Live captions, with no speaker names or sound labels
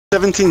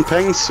17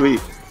 ping,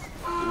 sweet. Ooh,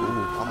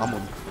 I'm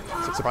on.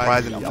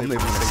 Surprisingly, I'm not even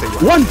gonna say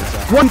what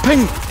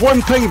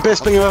One ping,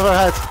 best ping I've ever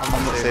had.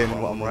 I'm not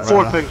saying what I'm right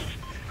 4 now. ping.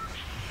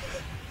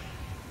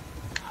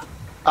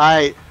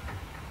 Aye.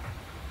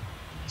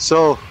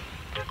 So,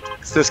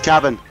 it's this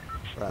cabin.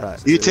 Right,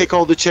 You take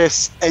all the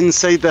chests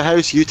inside the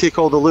house, you take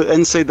all the loot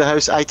inside the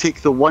house, I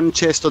take the one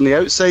chest on the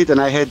outside and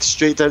I head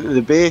straight down to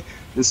the bay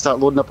and start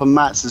loading up on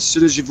mats. As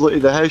soon as you've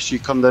looted the house, you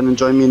come down and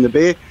join me in the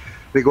bay.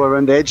 We go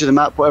around the edge of the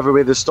map, whatever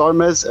way the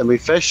storm is, and we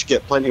fish,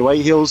 get plenty of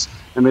white heels,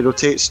 and we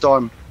rotate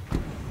storm.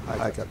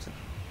 Aye, Captain.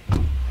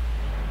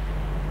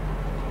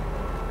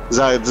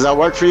 Does that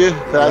work for you?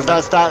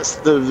 That's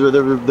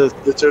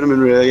the tournament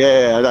rule.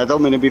 Yeah, I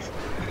don't mean to be.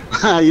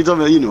 You don't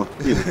mean, you know.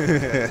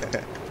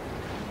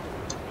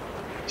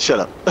 Shut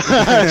up.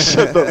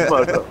 Shut the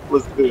fuck up.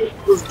 Let's do it.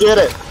 Let's get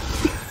it.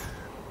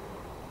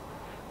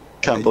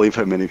 Can't believe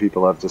how many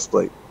people I've just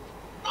like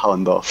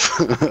pawned off.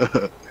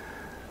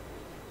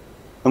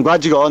 I'm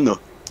glad you got on though.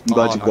 I'm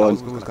glad you got on.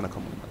 Who's gonna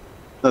come on?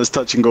 That was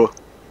touch and go.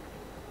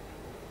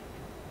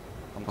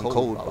 I'm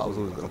cold, but I was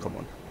always gonna come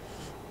on.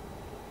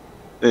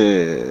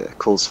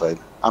 Cold's fine.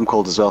 I'm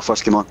cold as well.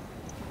 First game on.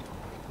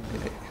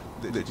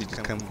 Literally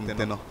just came from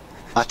dinner.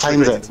 I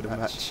timed it. To the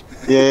match.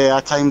 Yeah,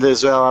 I timed it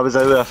as well. I was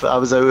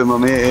out with my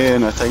mate,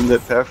 and I timed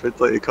it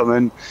perfectly to come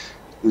in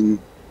and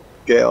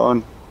get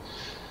on.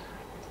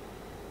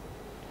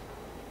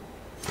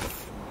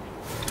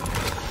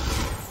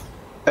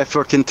 If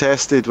we're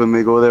contested when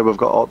we go there, we've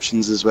got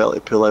options as well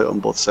to pull out on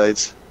both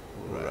sides.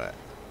 Right.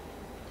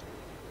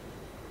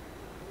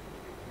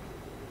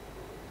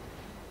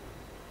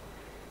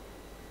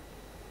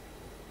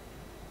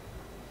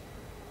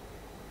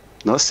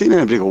 Not seen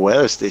anybody go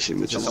weather station,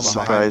 which is a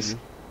surprise.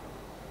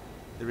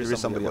 There is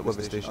somebody at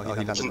weather station. Oh,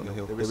 he landed on the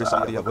hill. There is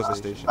somebody at weather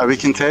station. Are we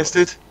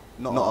contested?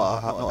 Not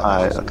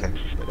okay.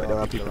 But there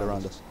are people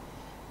around us.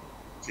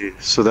 Okay,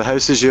 so the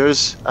house is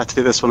yours. I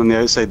take this one on the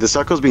outside. The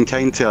circle's been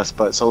kind to us,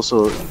 but it's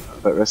also a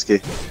bit risky.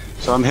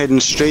 So I'm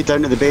heading straight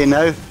down to the bay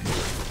now.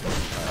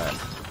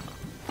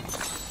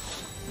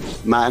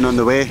 Matting on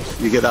the way.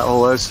 You get that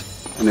whole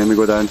house, and then we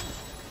go down.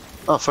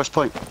 Oh, first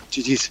point.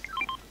 GG's.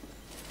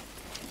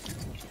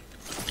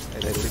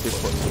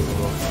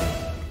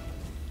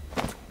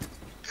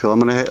 Cool, I'm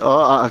gonna hit.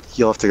 Oh,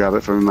 you'll have to grab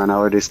it from me, man. I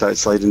already started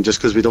sliding just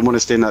because we don't want to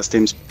stay in that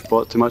same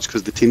spot too much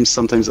because the teams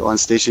sometimes at land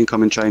station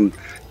come and try and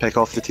pick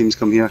off the teams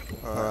come here.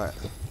 Alright.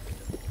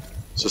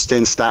 So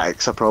staying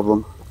static's a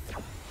problem.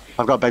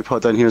 I've got a big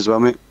pot down here as well,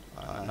 mate.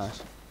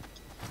 Nice.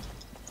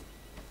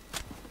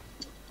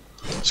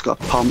 Just got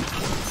a pump.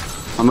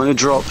 I'm gonna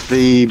drop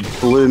the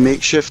blue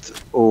makeshift.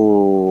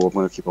 Oh, I'm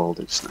gonna keep a hold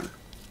of it just now.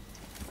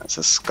 That's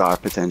a scar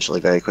potentially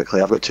very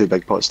quickly. I've got 2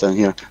 big pots down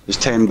here. There's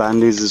 10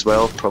 bandies as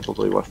well,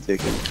 probably worth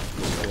taking.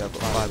 Yeah, I've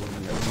got 5 of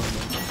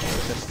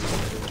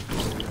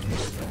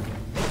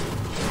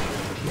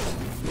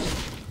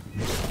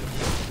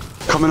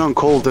them. Coming on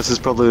cold, this is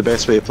probably the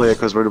best way to play it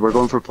because we're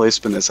going for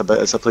placement. It's a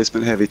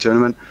placement heavy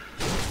tournament.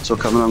 So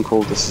coming on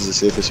cold, this is the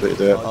safest way to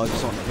do it. I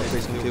just want to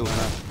play some kills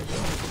now.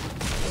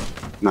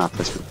 Nah,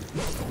 placement.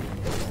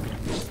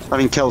 I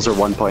mean, kills are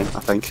 1 point,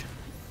 I think.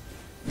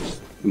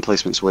 And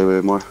placement's way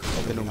more.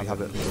 They normally have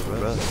it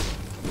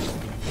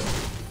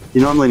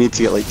You normally need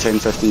to get like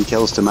 10-15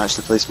 kills to match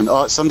the placement.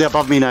 Oh, it's somebody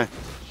above me now.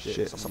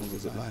 Shit, someone's a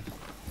zip line.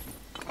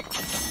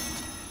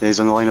 Yeah, he's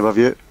on the line above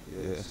you.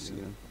 Yeah, I see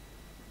him.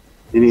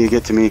 You need to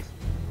get to me.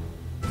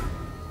 Yeah,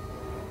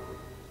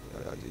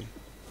 I do.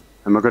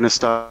 And we're going to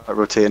start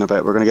rotating a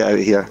bit. We're going to get out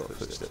of here. Got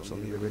footsteps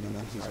on me already,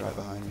 man. He's right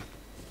behind me.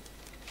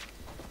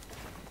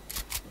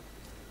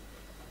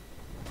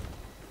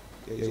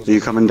 Yeah, Are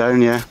you coming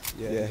down, yeah?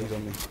 Yeah, he's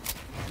on me.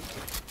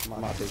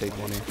 Might have to take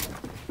one here.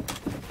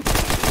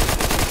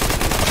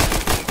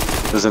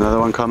 There's another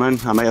one coming.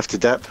 I might have to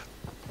dip.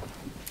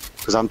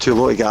 Because I'm too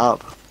low to get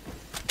up.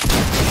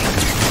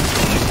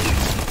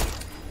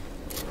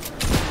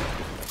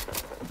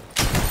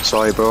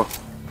 Sorry, bro.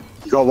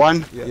 You got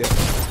one? Yeah.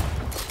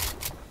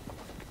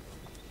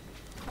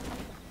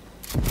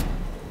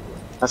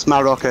 That's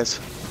my rockets.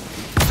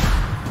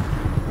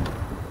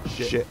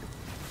 Shit.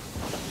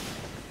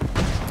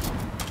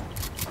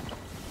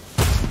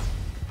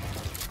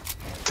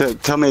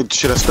 Tell me,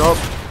 should I stop?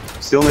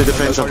 It's the only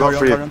defense I've got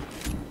for you.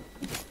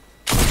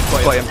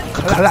 Got him.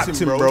 Collapse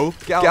him, bro.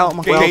 Get out of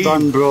my game. Well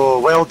done, bro.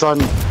 Well done.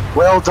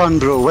 Well done,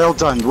 bro. Well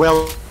done.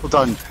 Well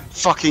done.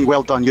 Fucking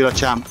well done. You're a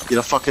champ.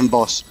 You're a fucking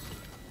boss.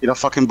 You're a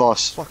fucking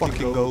boss.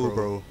 Fucking go,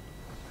 bro.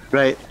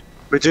 Right.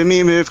 We're doing me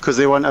a move because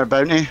they want our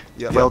bounty.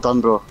 Yep. Well done,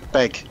 bro.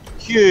 Big.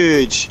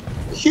 Huge.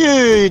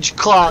 Huge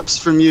claps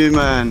from you,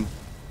 man.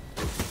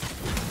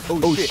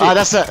 Oh shit. Ah,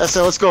 that's it. That's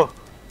it. Let's go.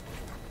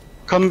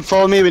 Come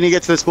follow me when you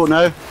get to this boat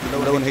now. No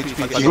one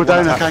HP. If you go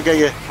down, I can't get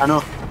you. I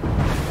know.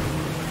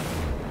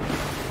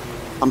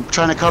 I'm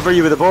trying to cover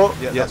you with the boat.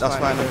 Yeah, that's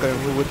fine. I'm going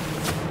forward.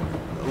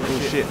 Oh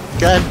shit.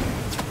 Good.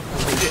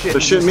 Oh shit.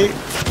 They're shooting me.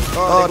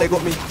 Oh, they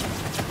got me.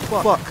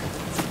 Fuck.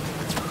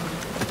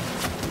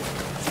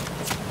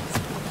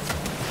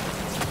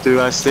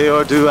 Do I stay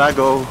or do I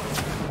go?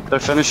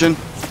 They're finishing.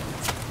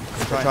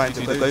 trying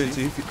to go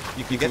to.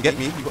 You can get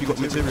me. You've got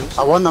materials.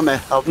 I want them to.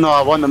 No,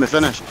 I want them to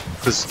finish.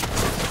 Because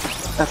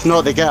if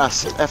not, they get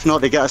us. If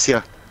not, they get us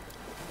here.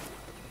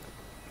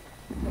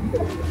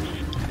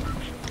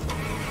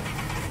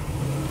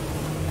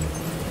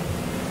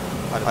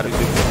 How do you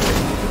do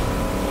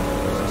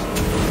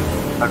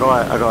I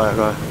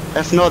got it.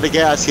 If not, they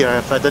get us here.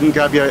 If I didn't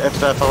grab your,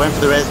 if I went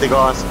for the res, they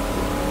got us.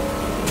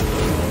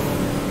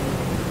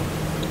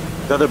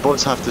 The other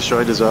boat's half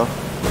destroyed as well.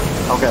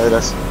 I'll get out of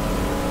this.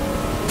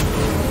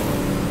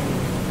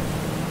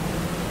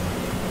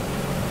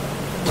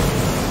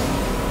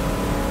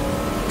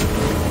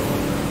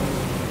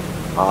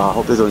 I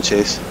hope they don't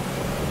chase.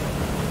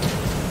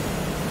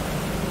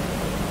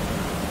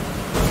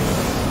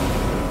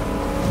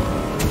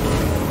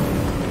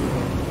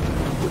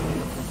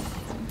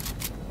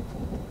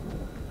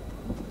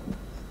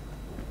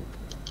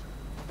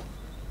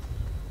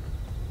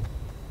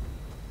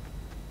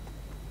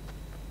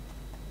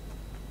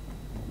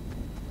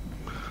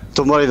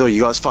 Don't worry though,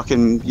 you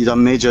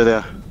done major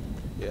there.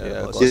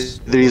 Yeah.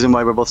 The reason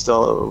why we're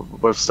still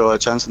a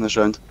chance in this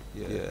round.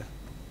 Yeah.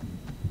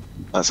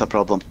 That's a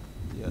problem.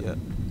 Yeah.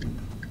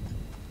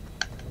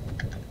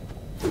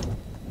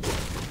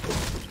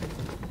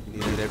 You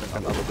need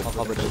everything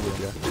covered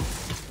over, yeah.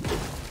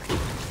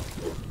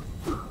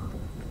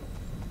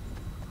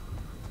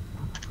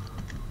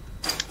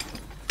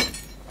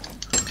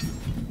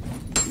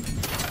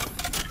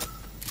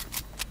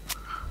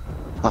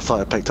 I thought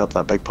I picked up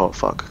that big pot,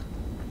 fuck.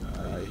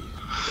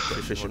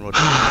 Fishing rod.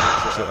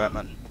 What's that,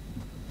 man?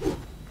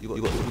 You got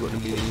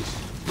these.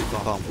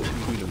 Calm.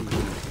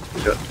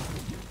 Yeah.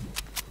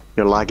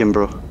 You're lagging,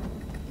 bro.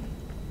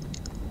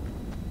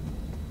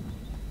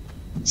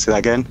 Say that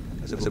again?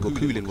 I said we're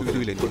cooling.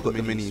 We've got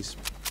the minis.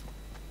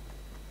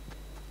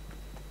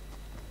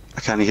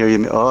 I can't hear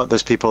you. Oh,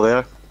 there's people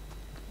there.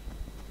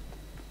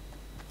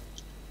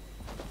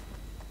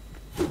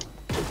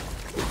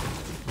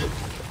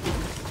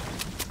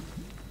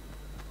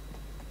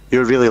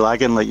 You're really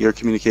lagging, like your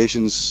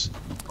communication's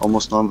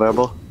almost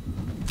non-verbal.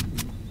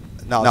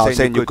 No, I'm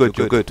saying you're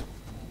good.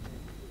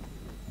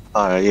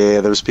 Alright, yeah,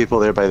 there was people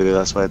there by the way,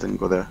 that's why I didn't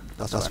go there.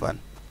 That's fine.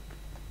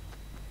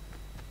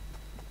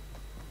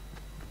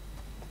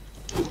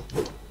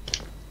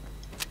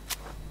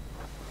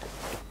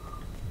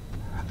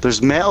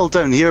 There's metal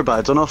down here, but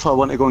I don't know if I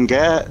want to go and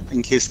get it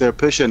in case they're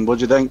pushing. What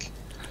do you think?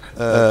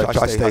 Try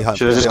to stay high.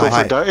 Should I just go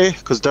for dirty?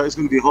 Because dirty's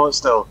going to be hot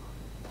still.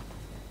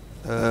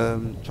 Try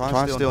and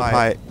stay on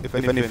height. If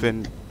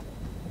anything,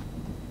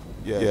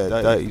 yeah,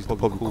 dirty's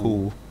probably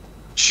cool.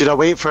 Should I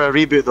wait for a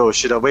reboot though?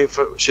 Should I wait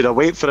for a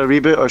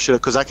reboot, or should I?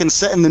 Because I can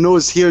sit in the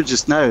nose here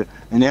just now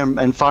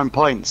and farm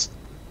points.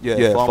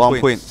 Yeah, farm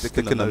points, stick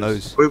in the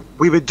nose.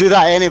 We would do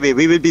that anyway.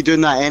 We would be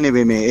doing that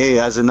anyway, mate. Hey,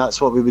 as in that's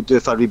what we would do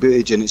if I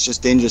rebooted you, and it's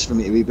just dangerous for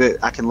me to reboot.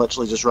 I can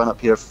literally just run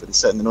up here and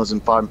sit in the nose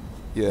and farm.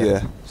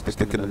 Yeah,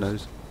 stick in the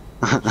nose.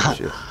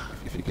 Shit.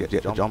 If you get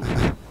to jump.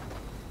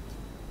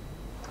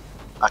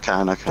 I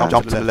can.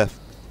 Jump to the left.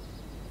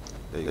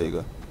 There you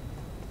go.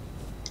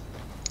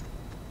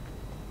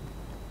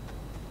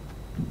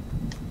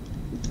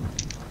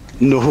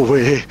 No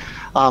way.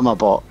 I'm a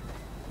bot.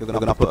 You're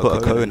gonna have to put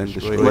a cone and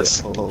destroy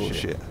it. Oh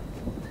shit.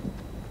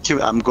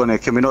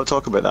 Can we not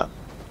talk about that?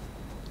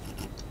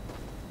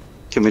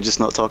 Can we just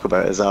not talk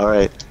about it? Is that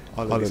alright?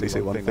 I'll only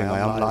say one thing, I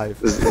am live.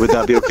 Would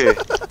that be okay?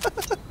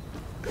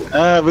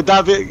 Would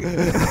that be...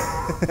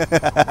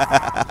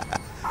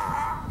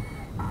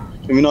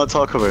 Can we not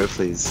talk about it,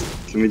 please?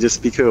 Can we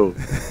just be cool?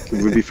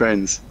 Can we be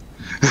friends?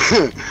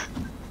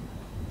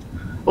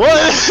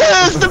 What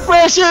is the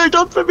pressure?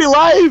 Don't put me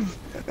live!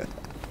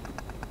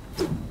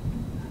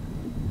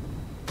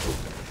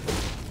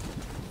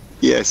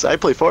 Yes, I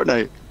play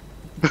Fortnite.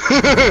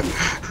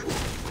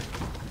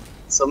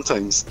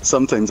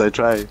 Sometimes I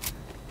try.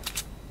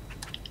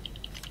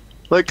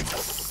 Look,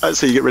 that's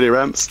how you get rid of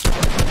ramps. I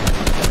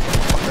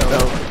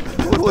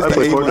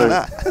play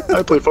Fortnite.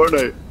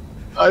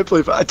 I play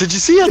Fortnite. Did you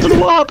see? I don't know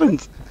what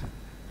happened.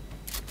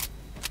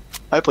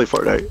 I play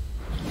Fortnite.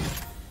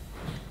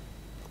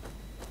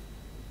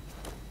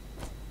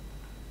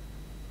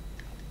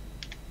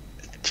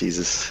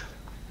 Jesus.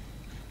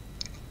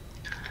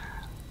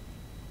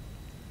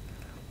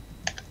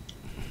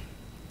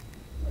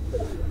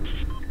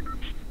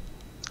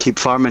 Keep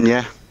farming,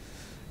 yeah.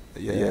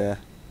 Yeah.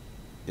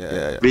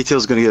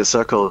 Retail's gonna get a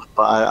circle,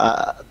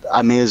 but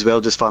I may as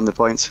well just farm the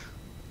points.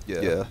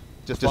 Yeah.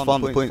 Just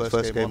farm the points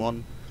first game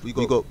on. We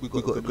got a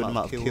good amount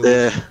of kills.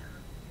 Yeah.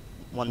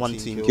 One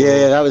team.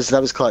 Yeah, that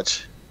was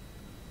clutch.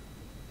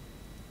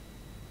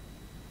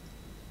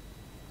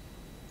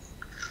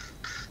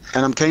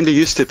 And I'm kind of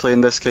used to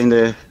playing this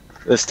route.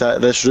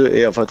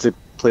 I've had to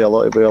play a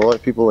lot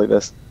of people like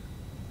this.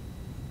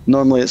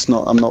 Normally, it's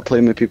not. I'm not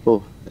playing with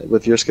people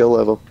with your skill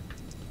level.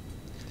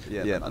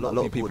 Yeah, a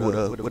lot of people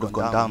would have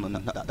gone down on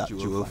that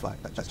duo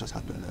fight that just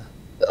happened there.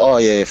 Oh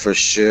yeah, for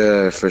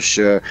sure.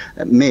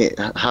 Mate,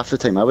 half the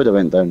time I would have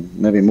went down.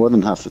 Maybe more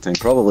than half the time.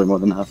 Probably more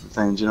than half the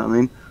time. Do you know what I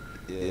mean?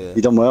 Yeah.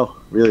 You done well,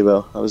 really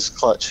well. That was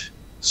clutch.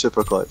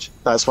 Super clutch.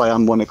 That's why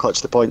I'm wanting to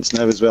clutch the points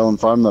now as well and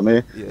farm them,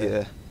 eh?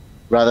 Yeah.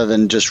 Rather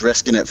than just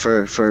risking it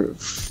for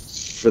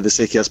the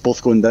sake of us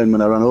both going down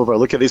when I run over.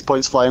 Look at these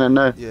points flying in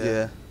now.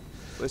 Yeah.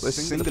 Well, it's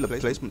singular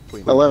placement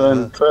point.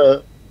 11.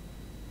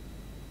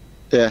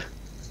 Yeah.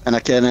 And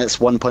again, it's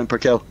 1 point per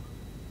kill.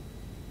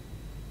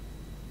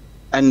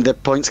 And the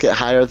points get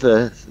higher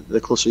the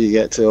closer you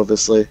get to,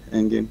 obviously,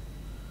 endgame.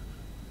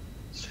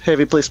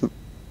 Heavy placement.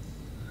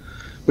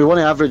 We want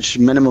to average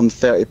minimum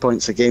 30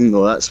 points a game,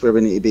 though. That's where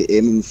we need to be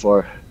aiming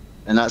for.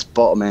 And that's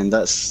bottom end.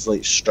 That's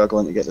like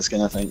struggling to get the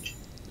skin, I think.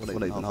 We're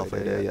not even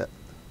halfway there yet.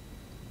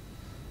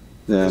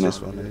 Yeah, no.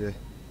 This one, yeah.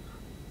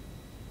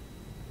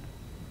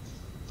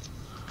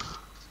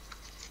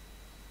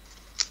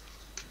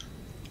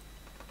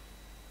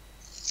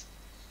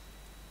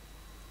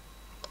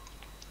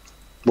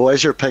 What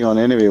is your ping on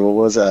anyway? What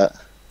was it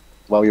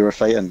while you were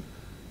fighting?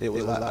 It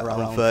was like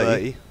around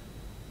 30.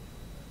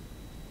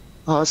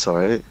 Oh, that's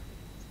alright.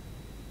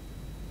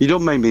 You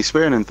don't mind me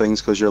swearing and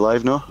things because you're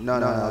live, no? No,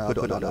 I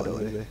put it on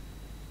anyway.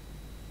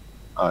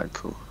 Alright,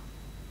 cool.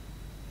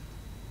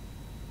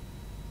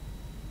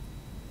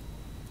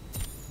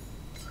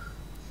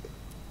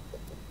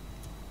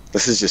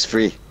 This is just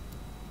free.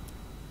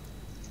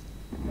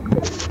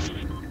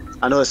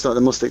 I know it's not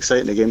the most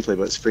exciting of gameplay,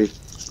 but it's free.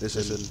 This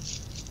isn't.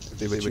 If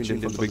they were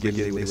tuned from the beginning,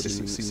 they would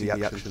have seen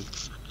the action.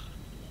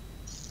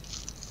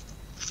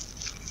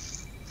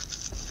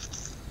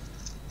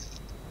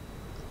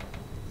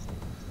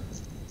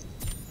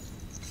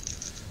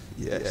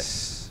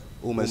 Yes.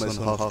 Almost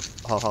on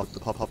half the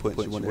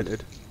points you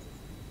wanted.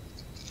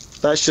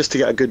 That's just to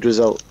get a good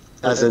result.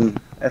 As in,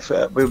 if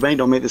we might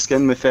not make the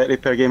skin with 30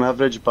 per game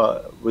average,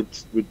 but would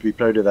be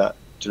proud of that.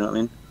 Do you know what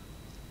I mean?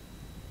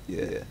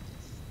 Yeah.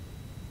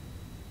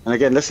 And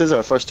again, this is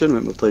our first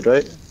tournament we played,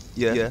 right?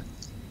 Yeah.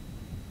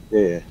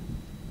 Yeah.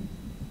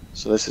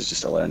 So this is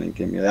just a learning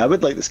game. Yeah, I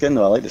would like the skin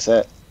though. I like the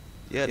set.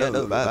 Yeah,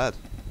 no, bad.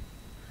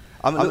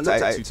 I haven't looked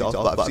at it too tough,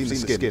 but I've seen the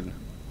skin.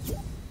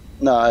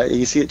 Nah,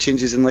 you see it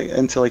changes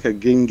into like a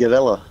green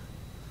gorilla.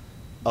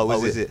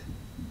 Oh, is it?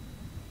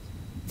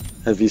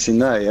 Have you seen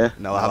that? Yeah.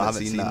 No, I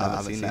haven't seen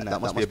that. That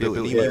must be a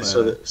built-in emote. Yeah,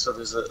 so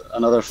there's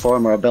another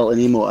form or a built-in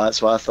emote.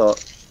 That's what I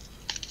thought.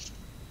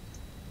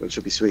 Which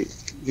would be sweet.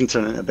 You can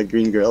turn it into a big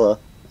green gorilla.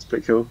 That's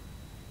pretty cool.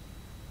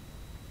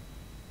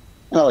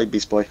 I like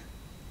Beast Boy.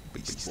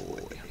 Beast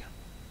Boy.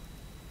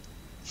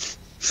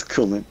 It's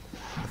cool, man.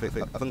 I think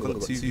I've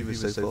got 2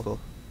 viewers so far.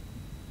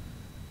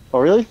 Oh,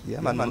 really? Yeah,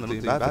 man, I'm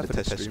doing bad for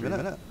the test stream,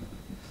 innit?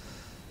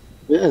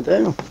 Yeah,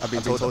 damn. I've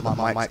been told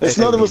my mic. It's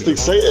not the most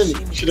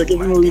exciting. Should I give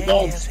him a wee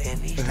dance?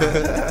 Dance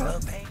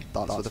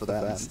for the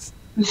fans.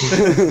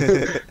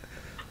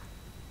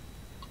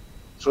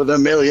 For the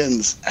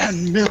millions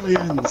and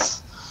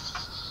millions.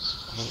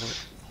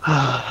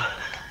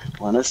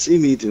 Wanna see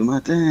me do my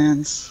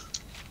dance?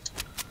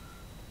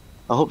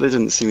 I hope they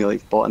didn't see me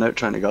like botting out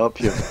trying to go up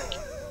here.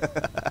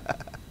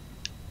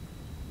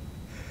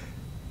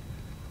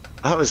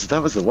 That was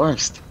the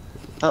worst.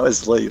 That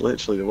was like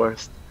literally the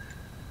worst.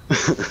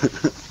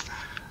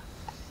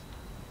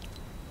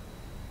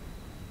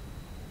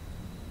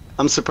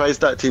 I'm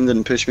surprised that team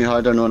didn't push me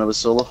harder knowing I was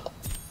solo.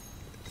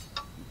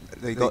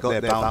 They got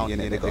their bounty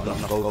and they got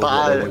enough gold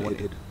But they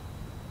wanted.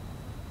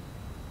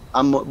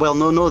 Well,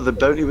 no, the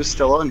bounty was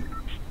still on.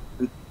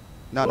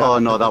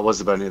 No, that was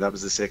the bounty. That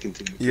was the second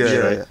team. Yeah.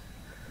 Right.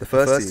 The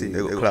first team,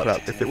 they got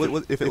clapped. If it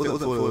wasn't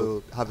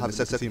for having the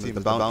second team with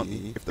the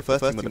bounty, if the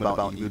first team with the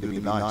bounty, it would have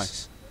been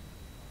nice.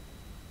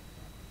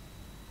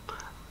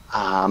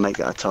 I might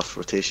get a tough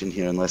rotation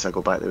here unless I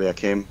go back the way I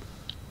came.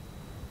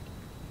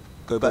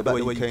 Go back the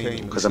way you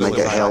came. Because I might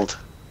get held.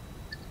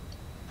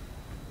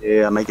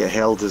 Yeah, I might get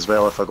held as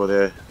well if I go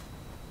the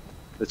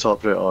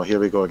top route. Oh, here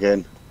we go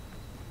again.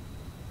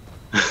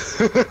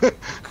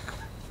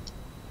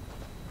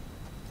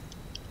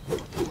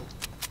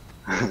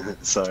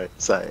 Sorry,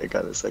 I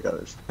got this. Don't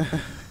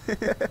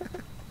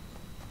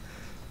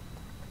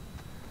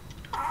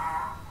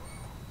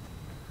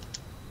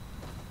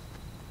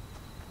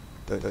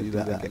do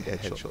that and get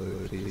headshot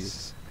over,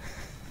 please.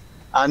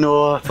 I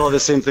know, I thought the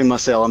same thing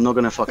myself. I'm not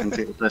going to fucking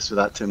take the piss with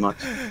that too much.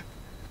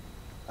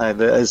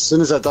 As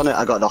soon as I done it,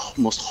 I got the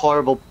most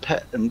horrible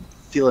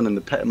feeling in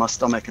the pit of my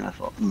stomach, and I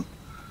thought,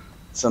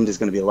 somebody's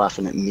going to be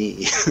laughing at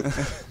me.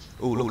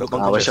 Ooh, look,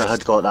 I wish I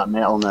had got that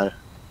metal now.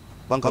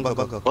 Bunker.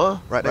 What?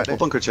 Right there. What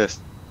bunker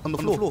chest? On the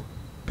floor.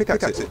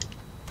 Pickaxe it.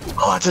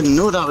 Oh, I didn't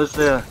know that was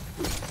there.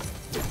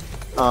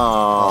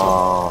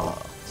 Oh,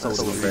 that's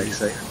so very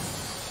exciting.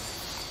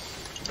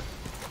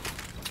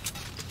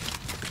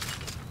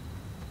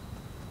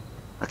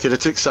 I could have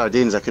took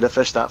sardines. I could have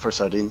fished that for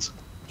sardines.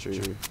 True.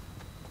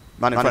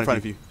 Man in front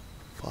of you.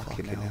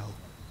 Fucking hell.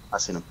 I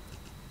seen him.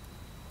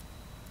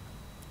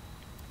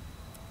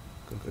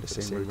 Go for the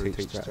same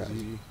rotation strat as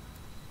you.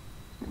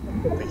 I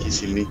think he's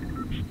seen me.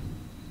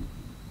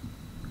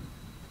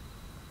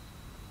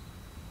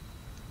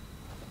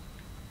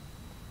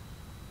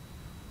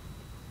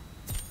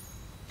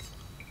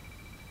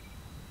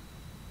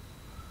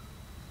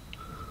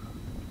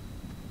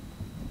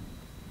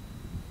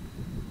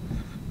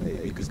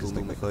 Hey, can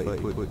still make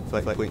 30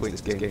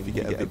 points this game if you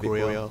get a big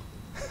royale.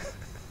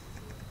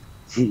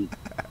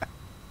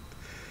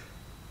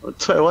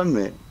 21,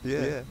 mate.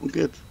 Yeah. I'm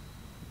good.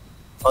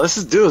 Oh, this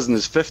is duos and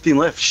there's 15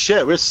 left.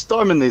 Shit, we're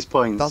storming these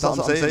points. That's what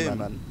I'm saying,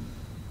 man.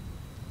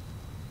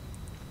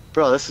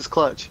 Bro, this is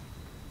clutch.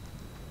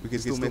 We can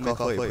still make our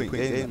 30-point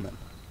game, man.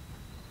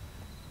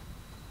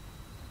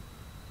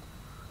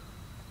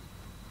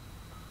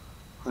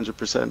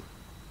 %.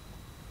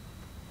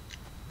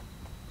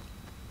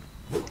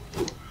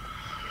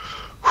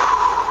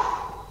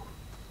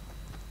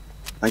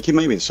 I think he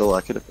might be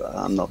solo.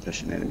 I'm not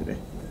pushing anybody.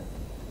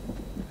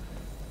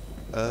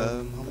 I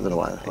don't know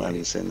why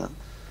he's saying that.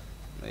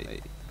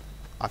 Mate,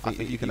 I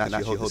think you can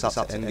actually hold this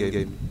up to end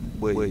game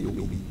where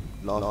you'll be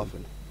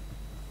laughing.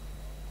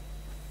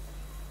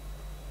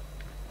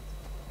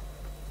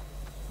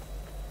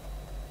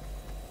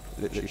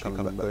 Literally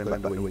going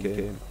back to win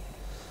game.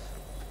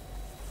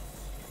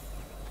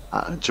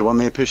 Do you want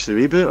me to push the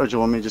reboot or do you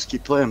want me to just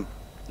keep playing?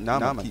 Nah,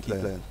 man, keep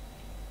playing.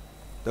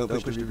 Don't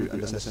push the reboot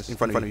unless it's in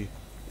front of you.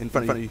 In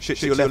front of you. Shit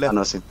to your left. I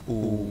know, see.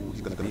 Ooh,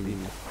 he's gonna beat me.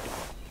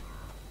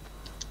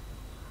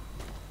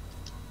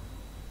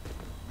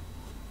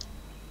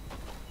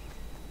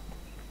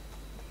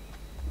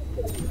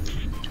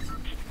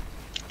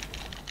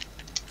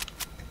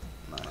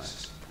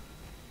 Nice.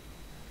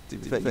 To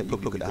be fair, you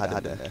could look at the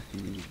head there.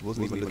 He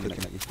wasn't even looking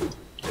at you.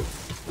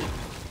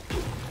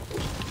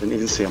 Didn't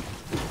even see him.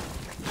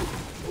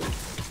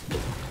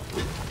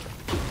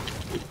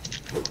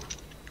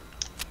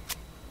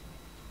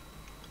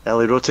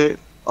 Ellie, rotate.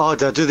 Oh,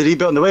 did I do the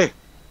reboot on the way?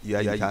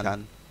 Yeah, you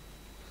can.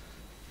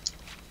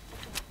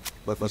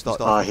 But if you start,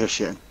 Ah, here's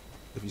shit.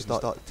 if you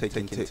start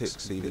taking ticks,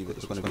 see,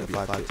 it's going to be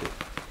a 5 tick.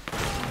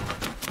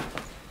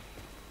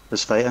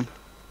 There's fighting.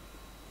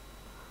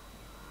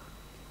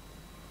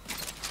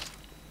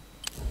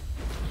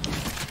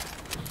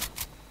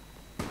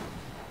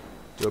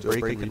 Do a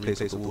break and place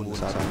the wall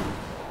inside.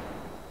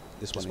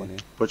 This one here.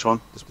 Which one?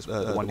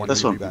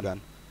 This one.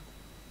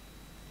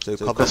 So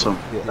cover This one.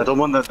 Yeah. I don't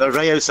want them. They're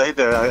right outside.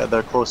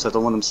 They're close. I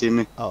don't want them seeing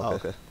me. Oh,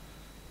 okay.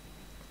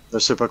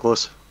 They're super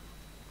close.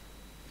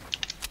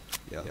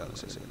 Yeah.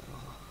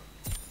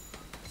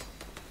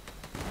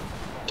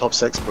 Top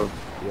 6, bro.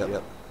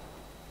 Yep.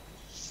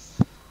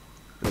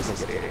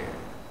 Let's get it.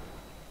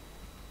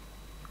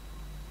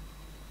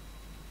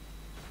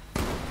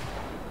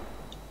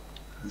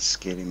 That's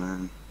scary,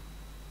 man.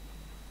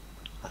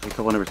 I think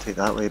I want to retake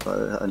that way,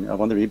 but I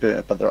want to reboot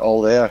it, but they're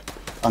all there.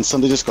 And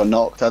somebody just got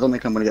knocked. I don't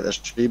think I'm going to get this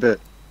reboot.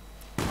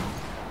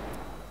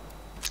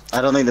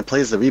 I don't think the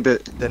play's the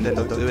reboot. Then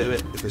don't do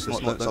it. If it's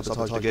not, don't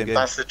sabotage the game.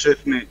 That's the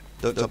truth, mate.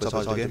 Don't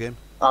sabotage the game.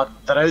 They're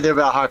out there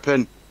with a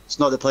harpoon. It's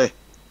not the play.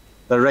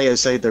 They're right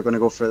outside. They're going to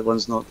go for it.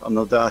 One's not. I'm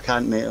not there. I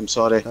can't, mate. I'm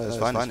sorry. No, it's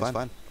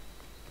fine.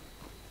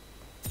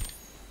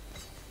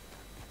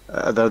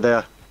 They're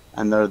there,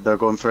 and they're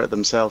going for it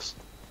themselves.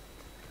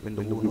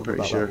 I'm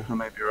pretty sure. I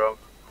might be wrong.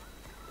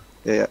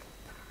 Yeah.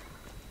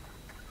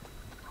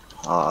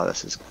 Ah,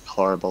 this is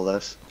horrible.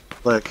 This.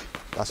 Look.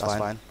 That's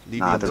fine. Leave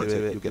Nah, me to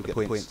it. You'll get the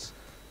points.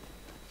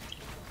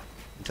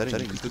 I'm telling you,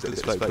 you can still get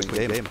this 30-point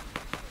game.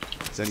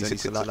 It's only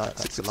 6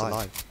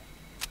 alive.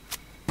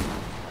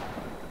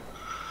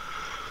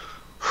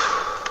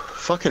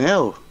 Fucking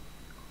hell.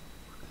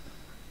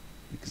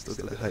 You can still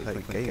get the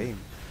 30-point game.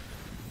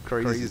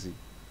 Crazy.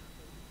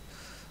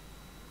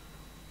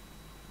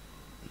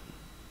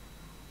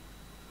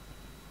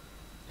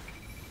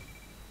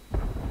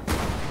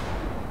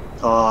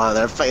 Oh,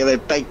 they're fighting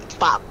with big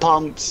fat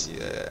pumps.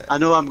 Yeah. I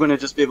know I'm going to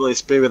just be able to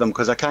spray with them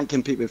because I can't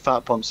compete with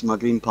fat pumps and my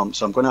green pumps,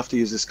 so I'm going to have to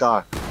use the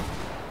scar.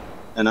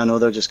 And I know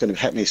they're just going to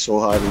hit me so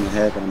hard in the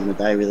head and I'm going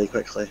to die really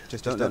quickly.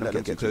 Just don't let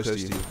them get too close to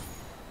you.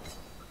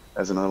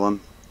 There's another one.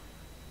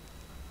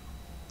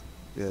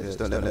 Yeah, just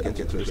don't let them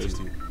get too close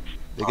to you.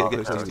 They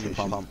get close to you and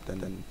pump,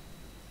 then...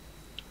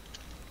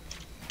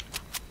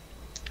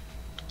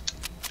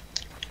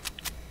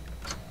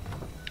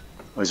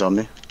 Oh, he's on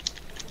me.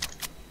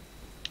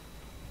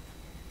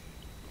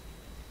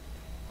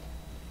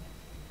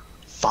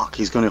 Fuck,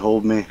 he's going to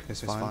hold me.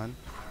 It's fine.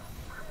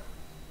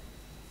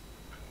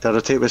 Did I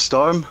rotate with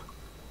Storm?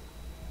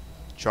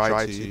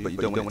 Try to, but you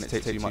don't want it to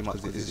take too much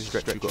because this is a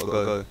stretch you've got to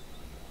go.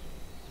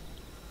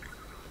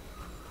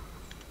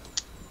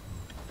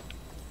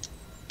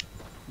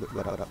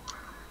 Look at that.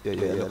 Yeah,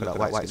 look at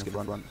that white skin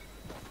front.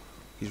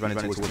 He's running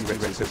towards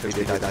T-Rex, so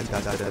they die.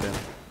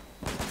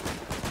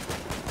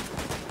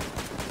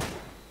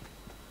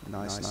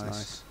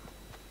 Nice.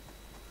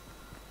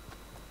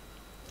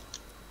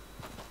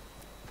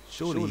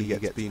 Surely he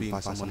gets beamed by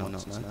someone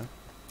else, no?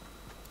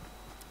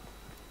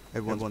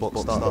 Everyone's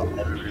boxed up.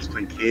 Everybody's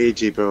playing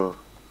cagey, bro.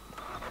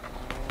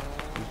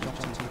 He's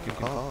jumped into the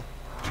car.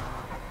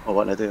 Oh,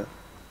 what did I do?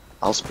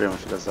 I'll spray him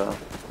if he does that.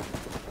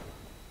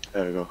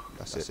 There we go.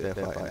 That's it,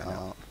 they're fighting it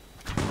out.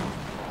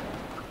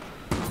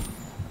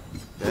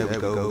 There we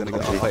go, we're gonna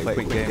get our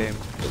 30-point game.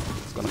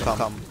 It's gonna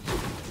come.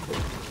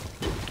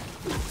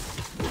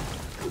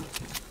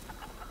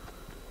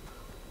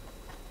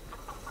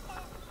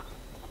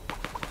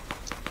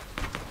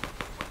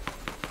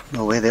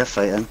 No way they're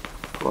fighting.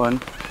 Go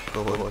on.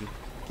 Go on.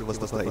 Give us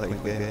the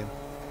 30-point game.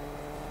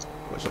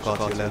 Watch the car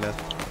to your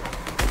left.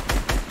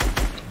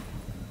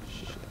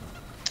 Shit.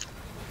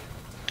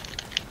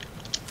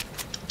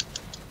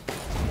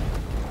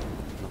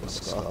 Another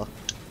scar.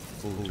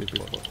 Ooh, big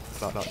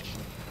clutch.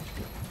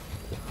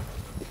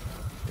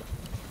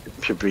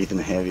 You're breathing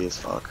heavy as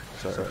fuck.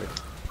 Sorry.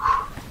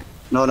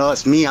 No,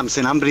 it's me. I'm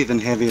saying I'm breathing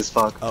heavy as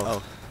fuck.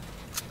 Oh.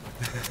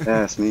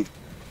 Yeah, it's me.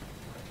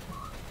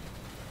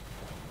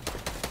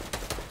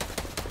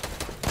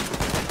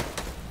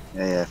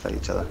 Yeah, fight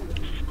each other.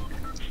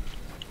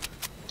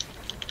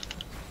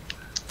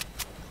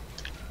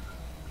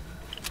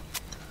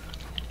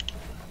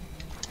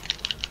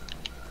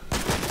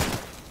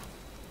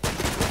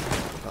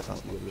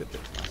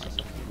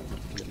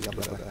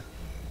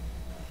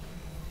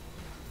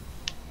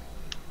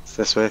 It's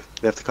this way.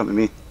 They have to come to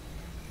me.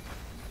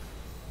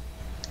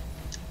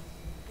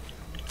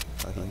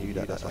 I knew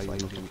that. That's why you're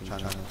trying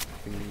to.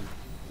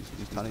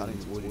 He's turning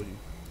towards you.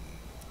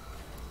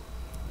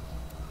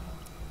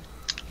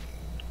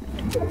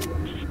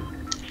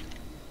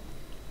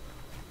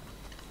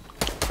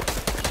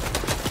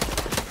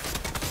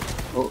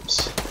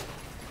 Oops.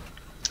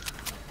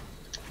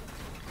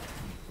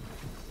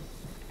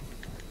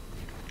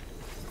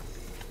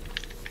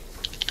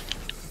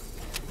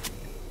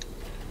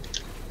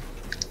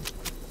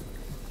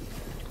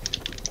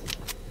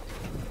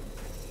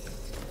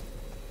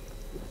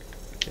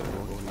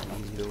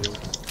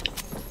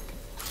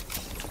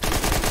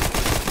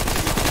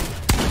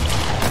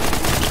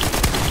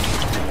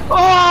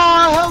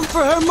 Oh,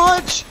 for how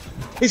much?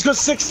 He's got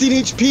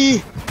 16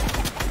 HP.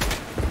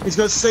 He's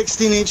got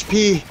 16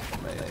 HP.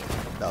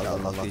 That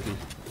was unlucky.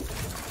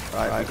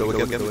 Right, go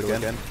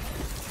again.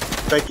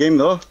 Big game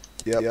though.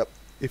 Yep.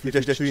 If you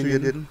just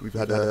tuned in, we've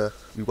had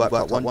we wiped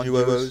out 1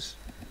 duos,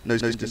 no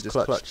just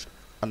clutch,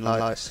 and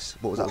likes.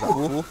 What was that?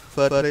 Fourth?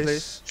 Third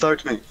place?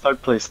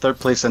 Third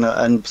place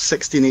and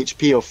 16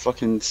 HP of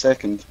fucking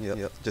second.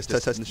 Yep. Just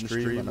testing the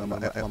stream, and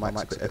my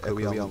mic's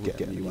echoey. I'll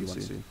get a new one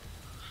soon.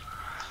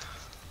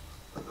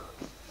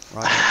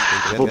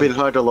 Right. We'll be in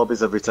harder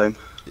lobbies every time.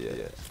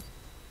 Yeah.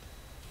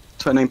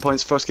 29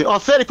 points first game. Oh,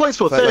 30 points,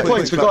 bro. 30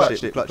 points. We got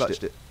it.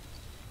 Clutched it.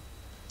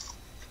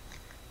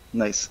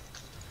 Nice.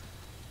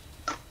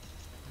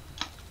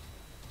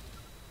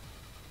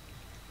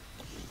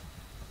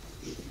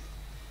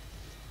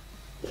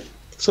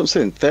 So I'm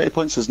saying 30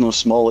 points is no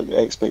small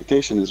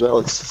expectation as well.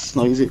 It's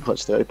not easy to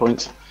clutch 30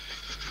 points.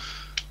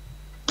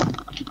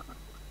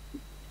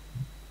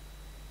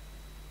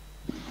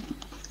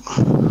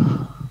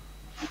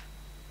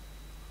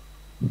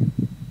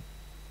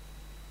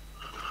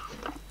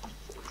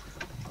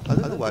 I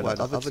don't know why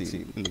the other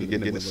team in the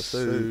beginning was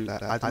so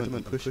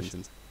adamant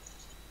pushing.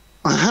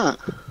 Because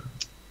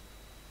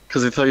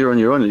they thought you were on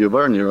your own and you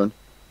were on your own.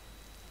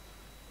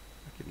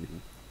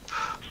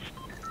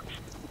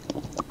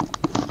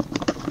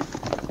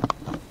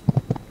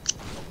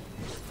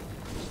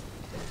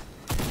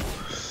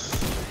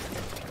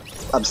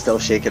 I'm still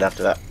shaking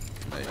after that.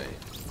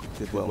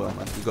 Did well,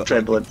 man. You got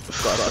trembling.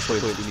 Got that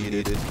point we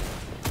needed.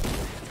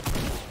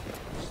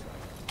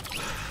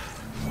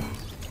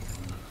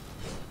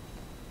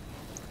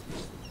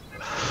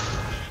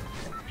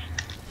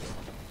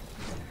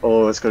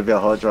 Oh, it's going to be a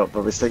hard drop,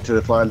 but we stick to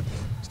the plan.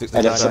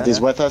 And if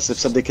somebody's with us, if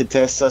somebody could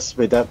test us,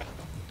 we dip.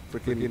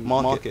 Freaking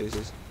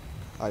market.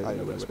 I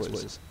know where it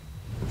is.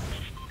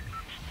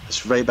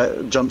 It's right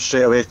back, jump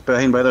straight away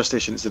behind weather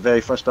station. It's the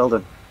very first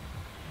building.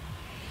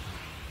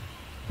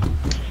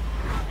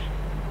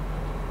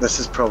 This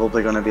is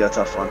probably going to be a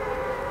tough one.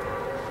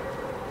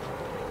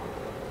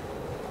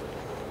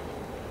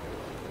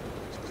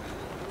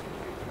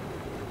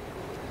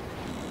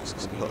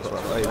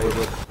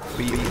 We're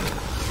beaten.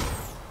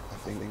 I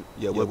think.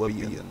 Yeah, we're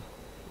beaten.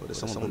 But there's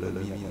someone below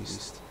me at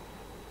least.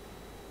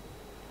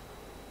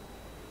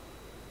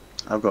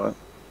 I've got it.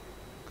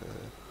 Okay.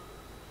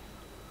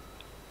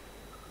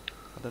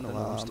 I don't know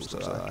why I'm still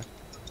so high.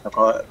 I've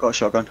got a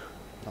shotgun.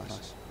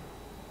 Nice.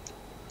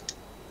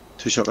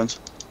 2 shotguns.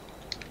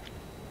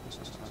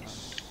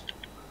 Nice.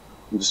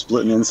 I'm just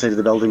splitting the inside of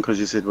the building because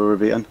you said we were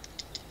beaten.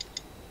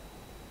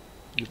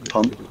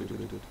 Pump.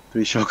 Good.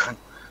 3 shotgun.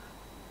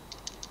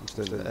 I'm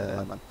still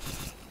there, man.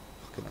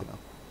 Fucking hell.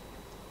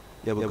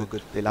 Yeah, we're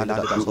good. They landed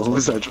at that. What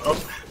was that drop?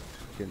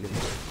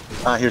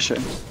 Ah, here's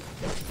shooting.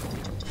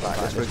 Right,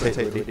 let's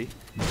rotate ready.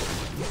 I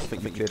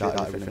think we cleared out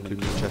everything,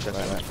 including the chest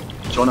right.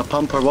 Do you want a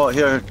pump or what?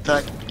 Here,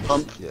 tack,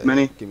 pump, Yeah,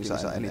 mini. Give me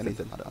something,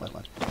 anything. I don't know,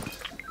 man.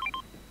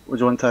 Would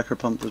you want tack or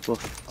pump? There's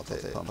both. I'll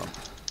take pump.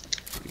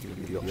 Give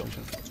me the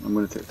option. I'm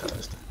going to take tack.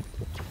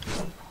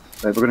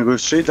 Right, we're going to go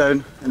straight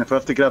down, and if we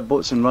have to grab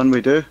boats and run,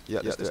 we do.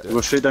 Yeah, let's do it. We'll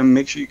go straight down,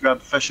 make sure you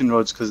grab fishing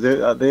rods, because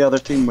the other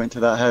team went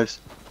to that house.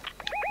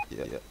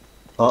 Yeah.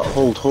 Oh,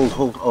 hold.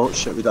 Oh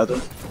shit, we did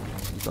it.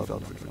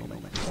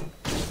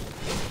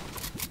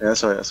 Yeah,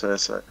 sorry.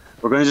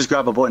 We're going to just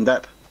grab a boat and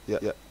dip.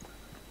 Yeah.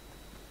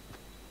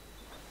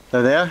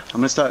 They're there. I'm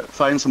going to start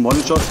firing some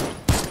one shots.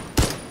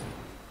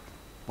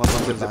 One's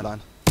on zip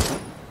line.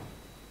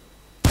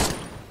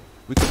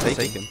 We could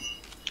take him.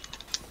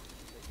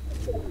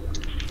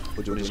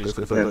 Or do you want to just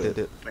go for the first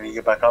dip? When you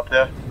get back up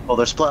there. Oh,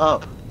 they're split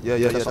up. Yeah,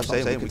 that's what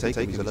I'm saying. We can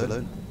take these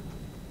alone.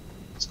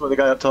 Let's go with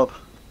the guy up top.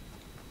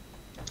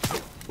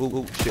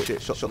 Oh,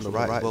 shit. Shots on the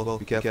right as well.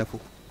 Be careful.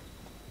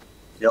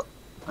 Yep.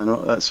 I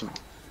know, that's...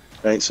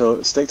 Right,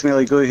 so stick to me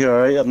like glue here,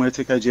 alright? I'm going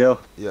to take IGL.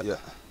 Yeah.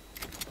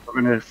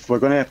 We're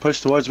gonna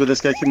push towards where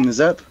this guy came in the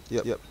zip.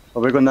 Yep.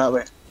 Or we're going that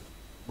way.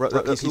 Right,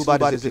 he's too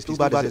bad,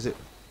 is it?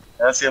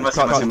 Yeah, I see him.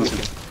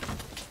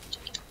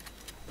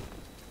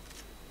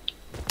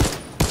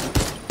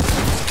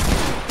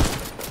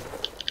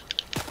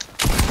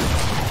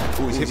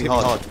 Oh, he's hit me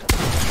hard.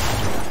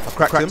 I've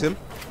cracked him.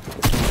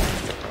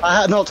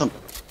 I had knocked him.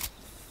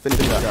 Finish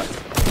that.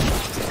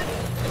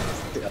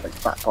 Take that big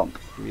fat pump.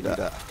 Give me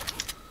that.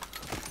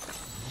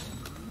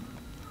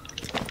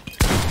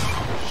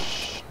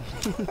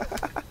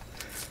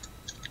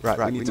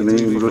 Right, we need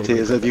to rotate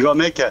his head. You got to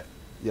make it?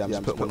 Yeah, I'm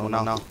just putting one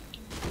on now.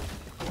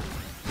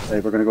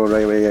 Right, we're going to go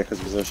right away, yeah, because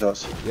there's no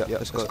shots. Yeah,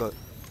 let's go.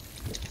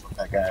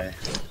 That guy.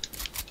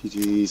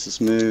 GG's, let's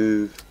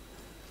move.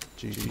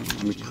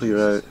 GG. We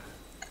clear out.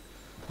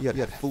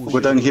 Yeah. We'll go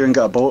down here and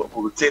get a boat.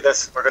 We'll take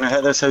this. We're going to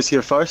hit this house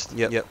here first.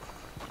 Yep. There's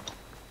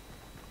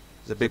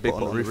a big boat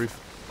on the roof.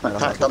 That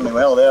packed on me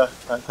well there.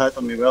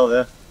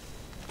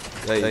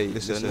 Hey,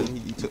 listen,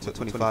 he took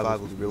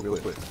 25 real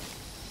quick.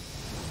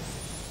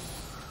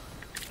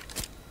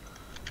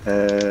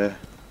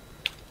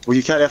 Will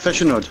you carry a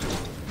fishing rod?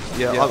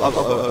 Yeah, I've got a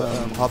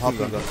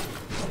harpoon gun.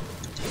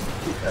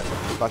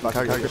 I can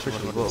carry a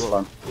fishing rod as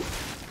well.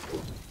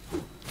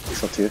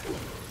 It's up to you.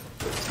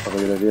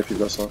 Probably a good idea if you've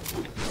got some.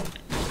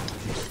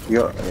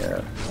 Yeah.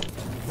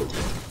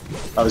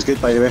 That was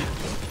good, by the way.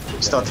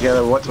 Stuck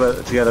together, worked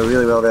together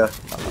really well there.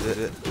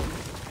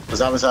 Because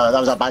that was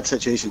a bad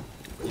situation.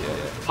 Yeah.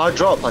 Hard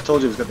drop. I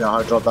told you it was going to be a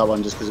hard drop, that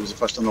one, just because it was the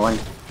first on the line.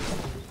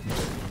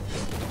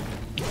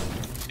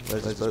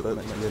 Where's the boat?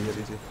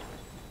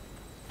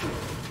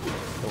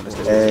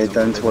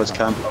 Down towards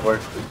camp.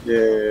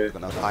 Yeah.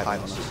 I'm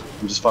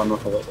I'm just farming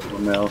up a little bit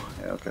more now.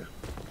 Yeah, okay.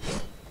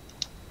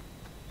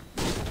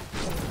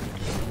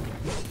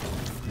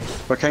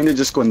 We're kind of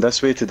just going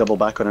this way to double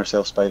back on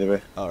ourselves, by the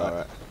way.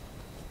 Alright.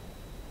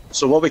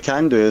 So what we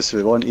can do is, if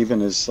we want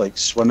even, is like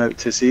swim out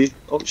to sea.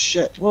 Oh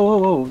shit!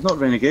 Whoa! Not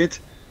renegade.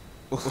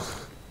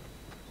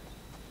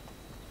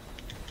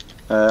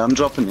 I'm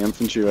dropping the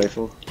infantry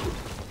rifle.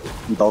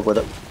 And dog with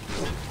it.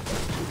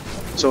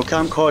 So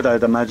Camp Cod,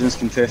 I'd imagine, is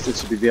contested,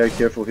 so be very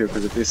careful here,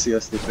 because if they see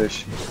us, they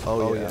push.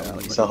 Oh yeah.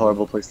 It's a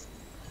horrible place.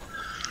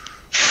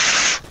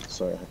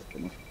 Sorry, I had to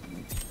get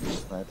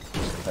my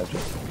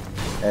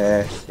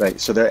right,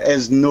 so there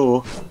is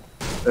no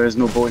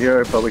boat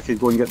here, but we could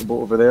go and get the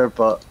boat over there,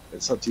 but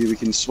it's up to you. We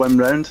can swim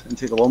round and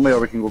take the long way, or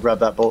we can go grab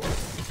that boat.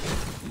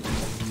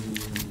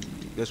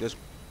 Yes.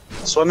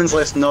 Swimming's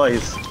less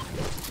noise.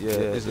 Yeah,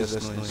 it's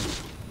less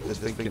noise.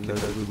 Just thinking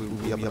that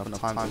we have enough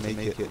time to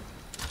make it.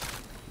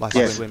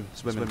 Yes.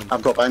 Swim.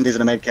 I've got bandies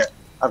and a med kit.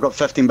 I've got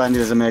 15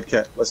 bandies and a med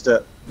kit. Let's do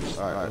it.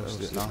 Alright, let's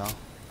do it now.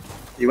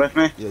 You with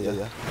me?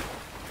 Yeah.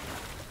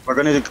 We're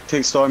going to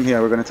take storm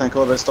here. We're going to tank a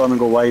little bit of storm and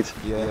go wide.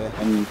 Yeah.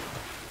 And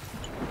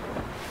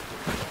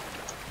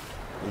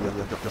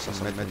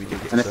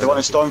if they want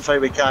a storm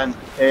fight, we can.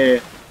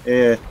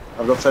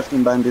 I've got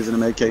 15 bandies and a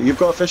med kit. You've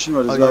got a fishing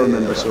rod as well,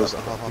 remember? So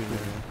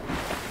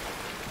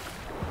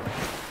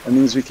it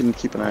means we can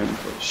keep an eye on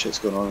what shit's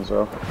going on as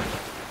well.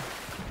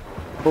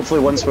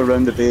 Hopefully once we're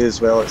around the bay as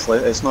well,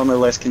 it's normally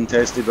less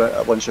contested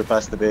but once you're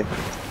past the bay.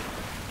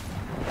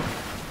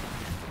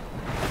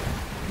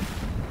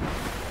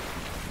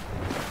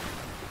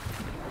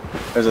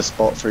 There's a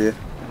spot for you.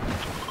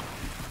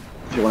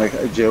 Do you want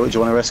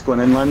to risk going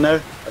inland now?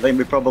 I think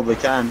we probably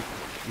can.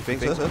 You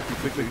think so? You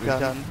think we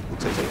can? We'll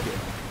take it.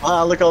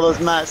 Ah, look at all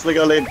those mats. Look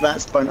at all the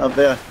mats burnt up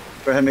there.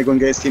 For him to go and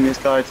get his teammate's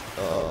card.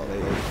 Oh, there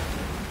you go.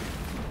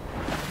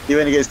 He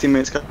went to get his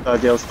teammate's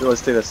card. Yeah, let's do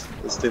this.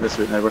 Let's do this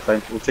route now. We're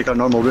fine. We'll take our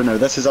normal route now.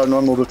 This is our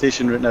normal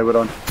rotation route now we're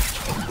on.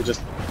 We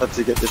just had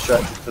to get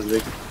distracted because of the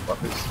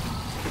fuckers.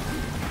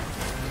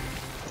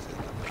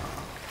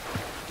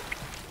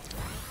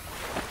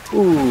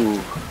 Ooh,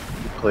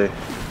 good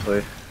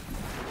play.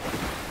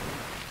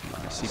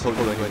 Nice. He's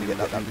probably going to get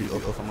that beat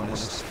up if I'm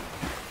honest.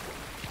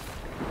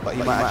 But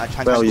he might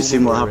have well, you've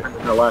seen what happened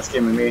in the last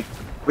game with me.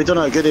 We don't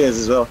know how good he is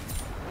as well.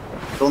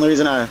 The only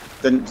reason I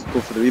didn't go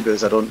for the reboot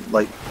is I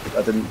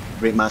didn't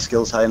rate my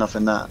skills high enough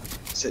in that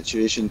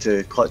situation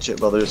to clutch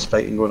it while there's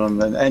fighting going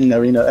on in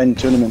arena, in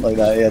tournament like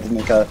that. Yeah, I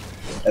didn't think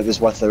it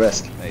was worth the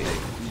risk.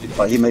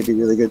 But he might be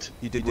really good.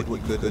 You did what you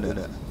could, didn't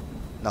it?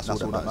 That's all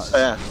that matters.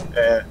 Yeah.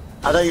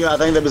 I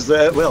think that was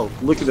the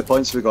look at the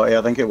points we got here.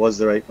 I think it was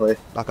the right play.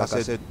 Like I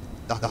said,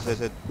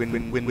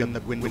 win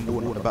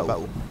the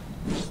battle.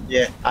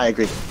 Yeah, I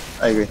agree.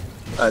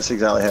 That's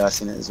exactly how I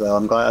seen it as well.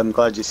 I'm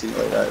glad you seen it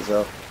like that as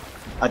well.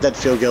 I did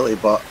feel guilty,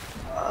 but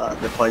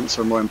the points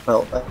were more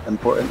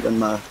important than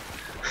my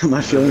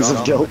feelings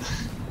of guilt.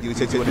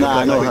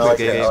 I know how I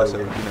get it. So,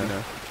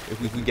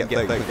 if we can get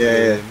back,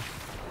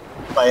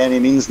 by any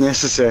means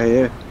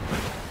necessary. Yeah.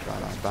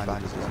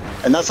 bandages.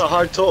 And that's a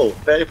hard total.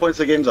 30 points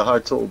a game's a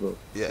hard total, bro.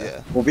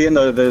 Yeah. We'll be in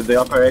the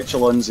upper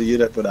echelons of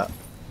Europe with that.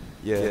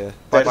 Yeah.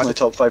 Definitely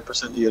top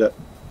 5% of Europe.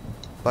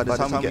 By the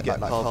time we get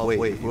like halfway,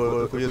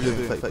 we're doing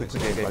 30 points a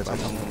game. By the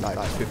time like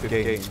 5th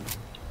game,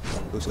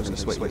 we're just gonna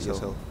sweat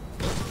yourself.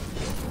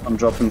 I'm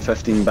dropping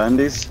 15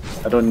 bandies.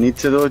 I don't need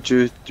to though.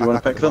 Do you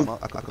want to pick them?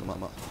 I can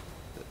them up.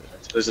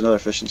 There's another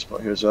fishing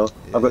spot here as well.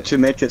 Yeah. I've got 2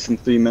 medkits and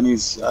 3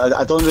 minis.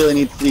 I don't really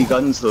need 3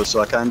 guns though, so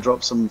I can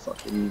drop some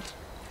fucking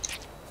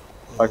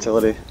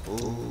artillery.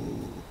 Ooh.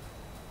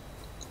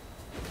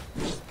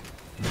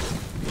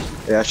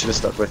 Yeah, I should have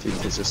stuck with you in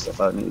case there's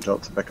stuff I need to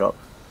drop to pick up.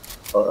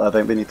 But I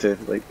think we need to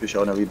like push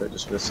on a wee bit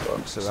just for this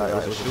storm. So right,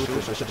 I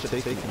should have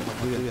taken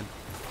him.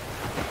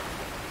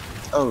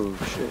 Oh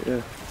shit,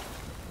 yeah.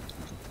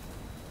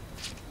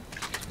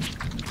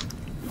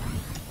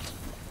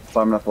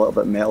 Farming up a little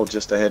bit of metal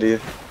just ahead of you.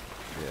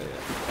 Yeah.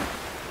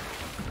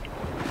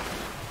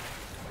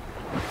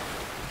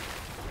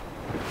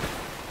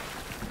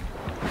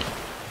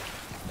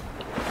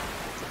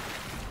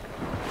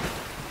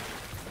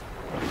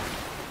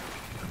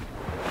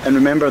 And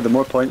remember, the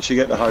more points you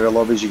get, the higher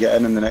lobbies you get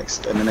in the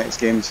next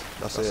games.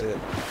 That's it.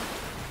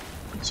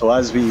 So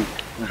as we,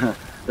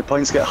 the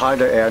points get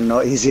harder to earn,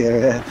 not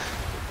easier.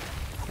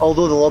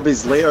 Although the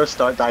lobbies later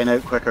start dying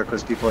out quicker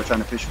because people are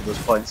trying to push for those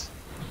points.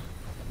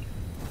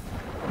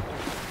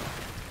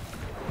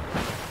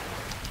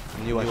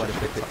 You want to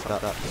pick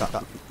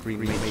that green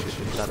matrix,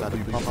 that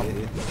blue pump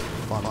here.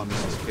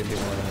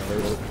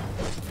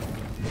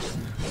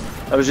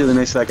 That was really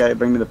nice of that guy to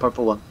bring me the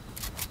purple one.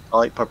 I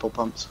like purple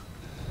pumps.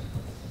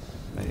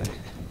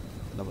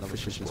 Another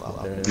fishing spot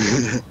out there.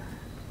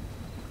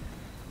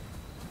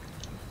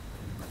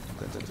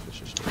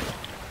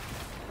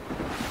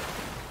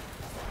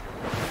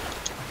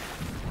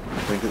 I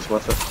think it's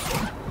worth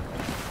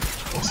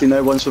it. See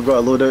now, once we've got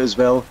a loadout as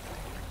well,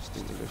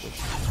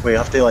 we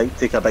have to like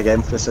take a big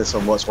emphasis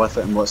on what's worth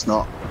it and what's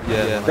not.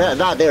 Yeah.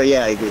 That there,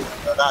 yeah, I agree.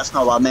 That's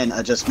not what I meant.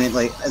 I just meant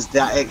like, is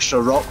that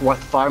extra rock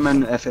worth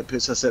farming if it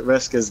puts us at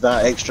risk? Is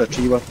that extra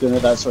tree worth doing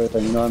it? That sort of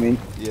thing. You know what I mean?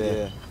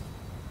 Yeah.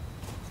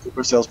 Keep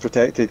ourselves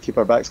protected. Keep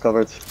our backs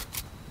covered.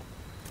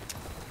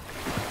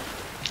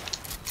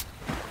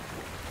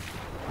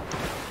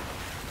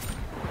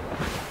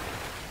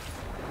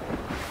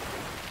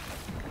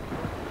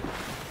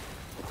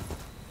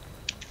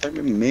 I think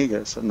we may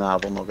get some. Nah,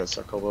 we'll not get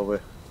circle, will we?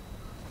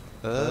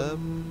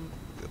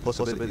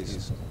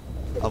 Possibilities.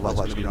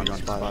 Otherwise, we run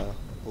fire.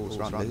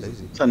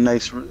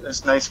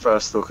 It's nice for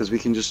us though, because we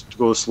can just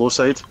go slow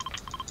side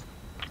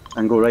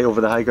and go right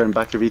over the high ground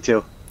back of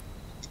retail.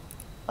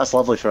 That's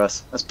lovely for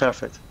us. That's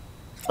perfect.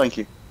 Thank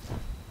you.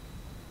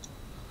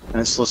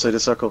 And it's slow side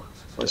of circle.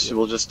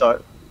 We'll just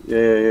start.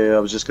 Yeah. I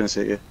was just going to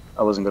say it. Yeah.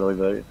 I wasn't going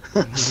to leave that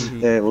out.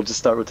 Yeah, we'll just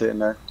start rotating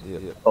now. Yeah.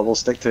 But we'll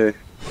stick to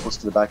close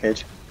to the back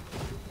edge.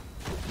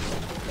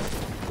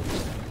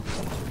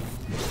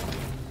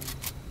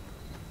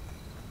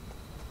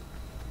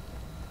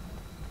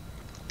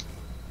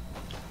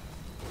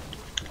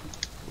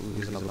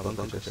 Here's another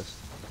bunker chest.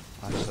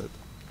 I hope.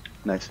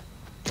 Nice.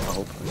 I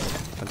hope.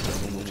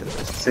 Normal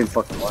chest. Same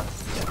fucking one.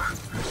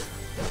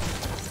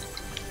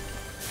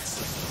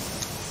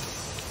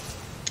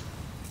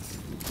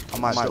 I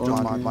might do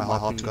my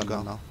harpoon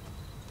gun now.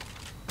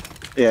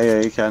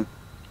 Yeah, you can.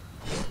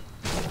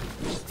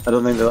 I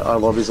don't think that our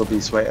lobbies will be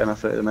sweaty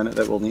enough at the minute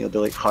that we'll need to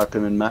do like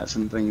harpoon mats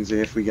and things.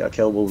 If we get a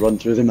kill, we'll run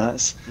through the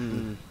mats.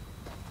 Yeah,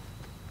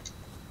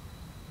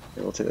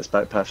 we'll take this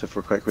back path if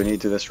we're quick. We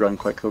need to do this run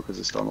quick though, because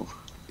the storm will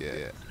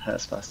hit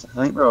us faster.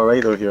 I think we're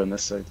alright though here on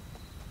this side.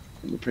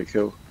 I think we're pretty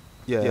cool.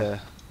 Yeah.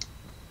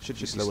 Should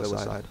be slower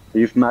side.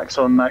 You've max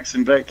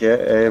and brick,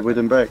 yeah? Wood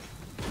and brick?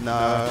 No.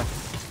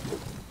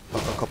 A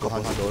couple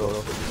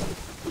 $100.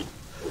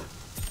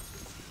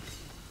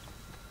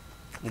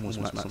 Almost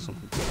max on some.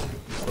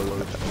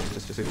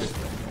 Just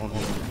on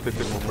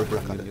 50 more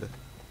brick I need it.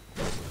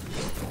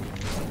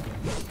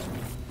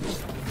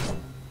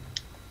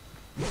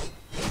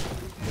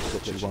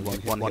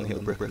 One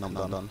hit brick and I'm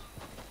done.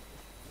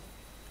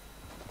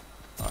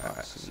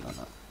 Alright, so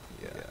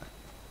yeah.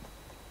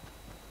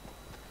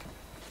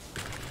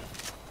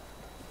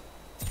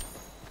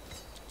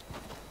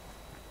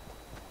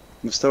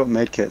 We've still got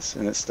medkits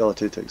and it's still a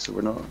 2-tick, so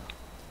we're not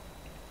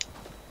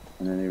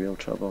in any real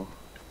trouble.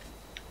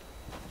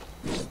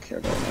 Don't care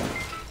about that.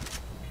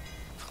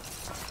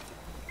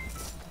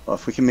 Well,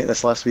 if we can make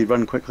this last wee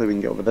run quickly, we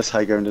can get over this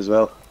high ground as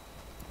well.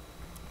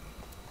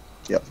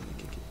 Yep.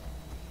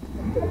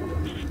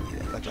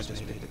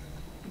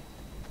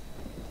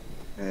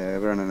 Yeah,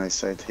 we're on a nice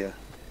side here.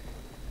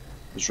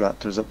 There's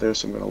raptors up there,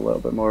 so I'm going a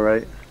little bit more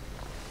right.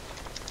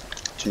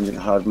 Changing to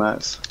hard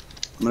mats.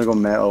 I'm going to go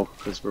metal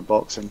because we're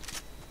boxing.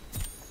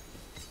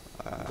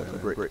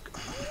 Brick.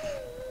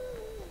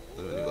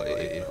 Only got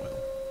 80.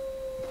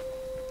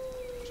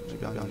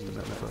 Maybe I'm going to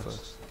metal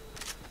first.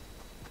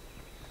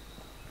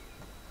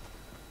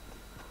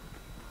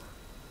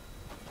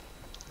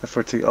 If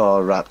we're to,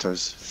 oh,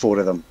 raptors, 4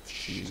 of them.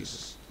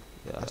 Jesus.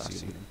 Yeah, I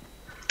see them.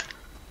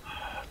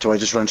 Do I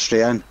just run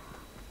straight in?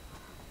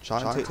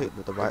 Try and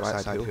take the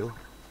right side hill.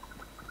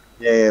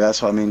 Yeah,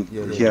 that's what I mean.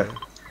 Yeah, Here.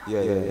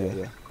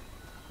 Yeah.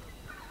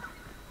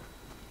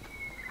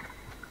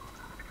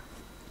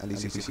 At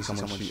least if you see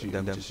someone shooting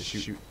them, just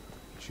shoot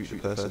the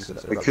person. So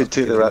We could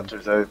take the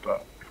raptors out,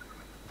 but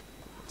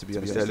to be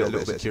honest, a little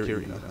bit of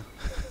security, you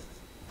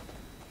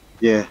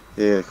know.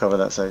 Yeah, cover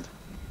that side.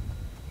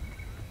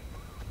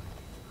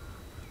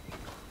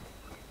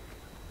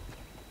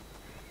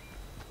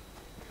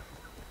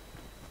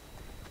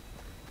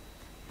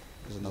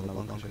 There's another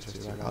one coming to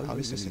the right. How are you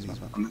missing these,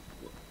 man?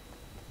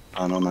 I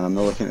don't know, man. I'm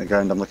not looking at the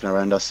ground. I'm looking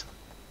around us.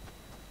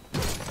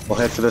 We'll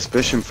head for this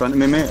bush in front of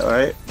me, mate. All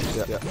right.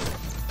 Yeah.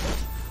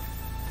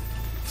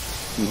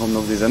 I hope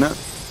nobody's in it.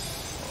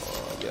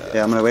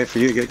 Yeah, I'm gonna wait for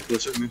you to get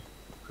closer to me,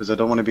 because I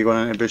don't want to be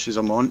going into bushes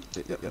on my own.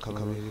 Yeah,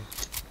 come here.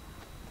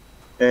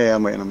 Yeah,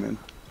 I'm waiting.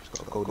 Just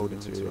got a gold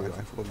into your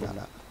rifle like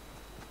that.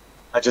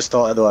 I just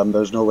thought though,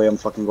 there's no way I'm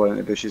fucking going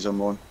into bushes on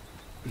my own.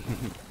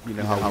 You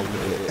know how we do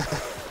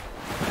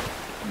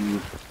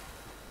it.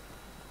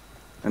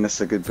 And this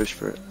is a good bush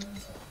for it.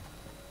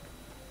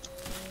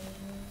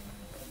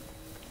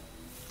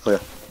 Clear.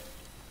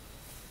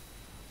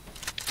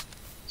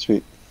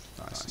 Sweet.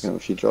 Nice. Got a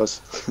few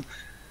draws.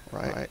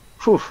 Right.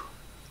 Whew.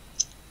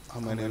 How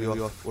many are we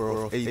off?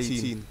 We're off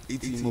 18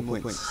 more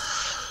points.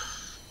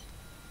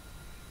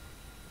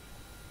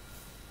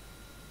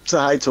 It's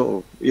a high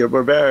total.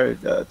 We're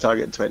better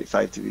targeting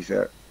 25 to be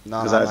fair.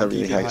 Because that's a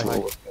really high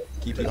total.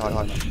 Keep it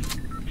high.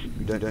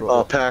 We don't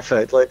Oh,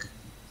 perfect. Like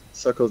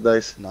circles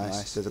dice.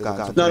 Nice. There's a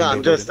guy. No,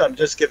 I'm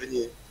just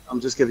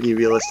giving you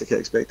realistic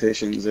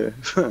expectations there.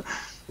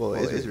 Well,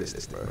 it is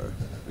realistic, bro.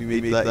 We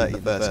made 30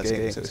 in the first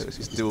game, so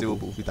it's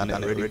doable. We've done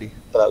it already.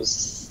 But that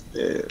was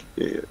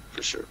yeah,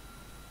 for sure.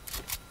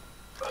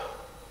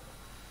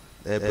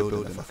 They're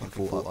building a fucking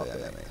fort up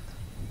there, mate.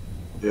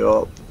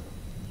 Yup.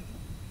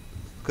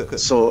 Good.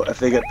 So if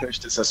they get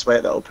pushed, it's a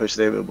sweat that'll push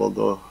them. We'll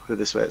know who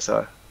the sweats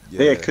are.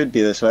 Yeah, It could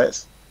be the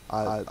sweats.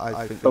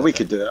 I think. But we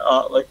could do it.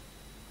 Like,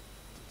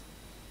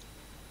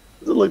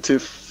 doesn't look too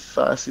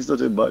fast. He's not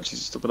doing much. He's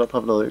just stopping up,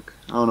 having a look.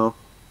 I don't know.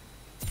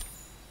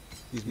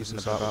 He's missing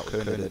about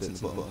Kona dead in the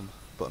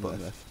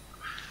bottom left.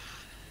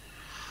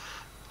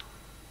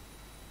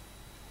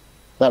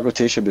 That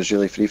rotation was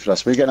really free for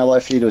us. We're getting a lot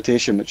of free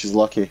rotation, which is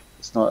lucky.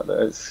 It's not.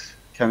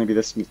 Can't be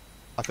this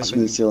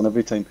smooth sailing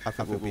every time. I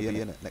think we'll be in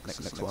it next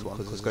one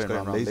because it's going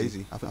around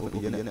lazy. I think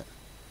we'll be in it.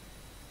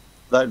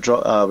 That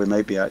drop, we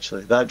might be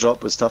actually. That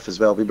drop was tough as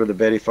well. We were the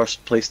very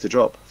first place to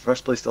drop.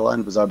 First place to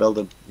land was our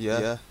building.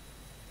 Yeah.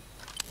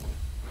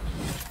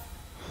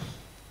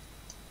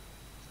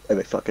 And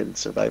we fucking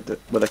survived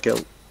it with a kill.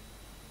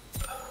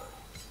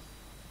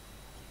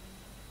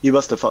 You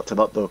must have fucked him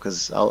up though,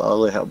 because I'll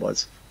only hit him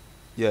once.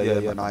 Yeah.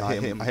 No, I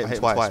hit him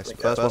twice.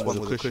 First one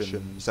was a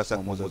cushion.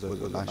 Second one was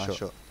a nice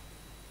shot.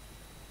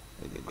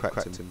 It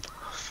cracked him.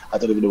 I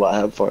don't even know what I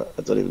had for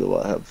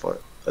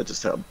it. I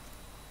just hit him.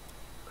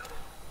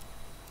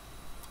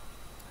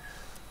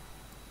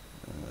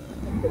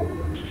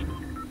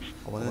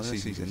 I want to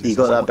see. He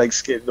got that big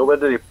skate. No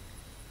wonder he.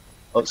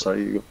 Oh,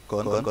 sorry. You go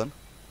on.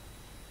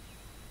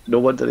 No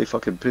wonder he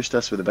fucking pushed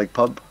us with a big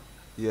pump.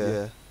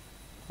 Yeah.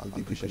 I'll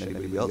be pushing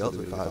anybody else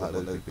if I had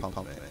a big pump,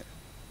 mate.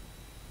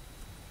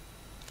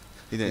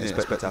 He didn't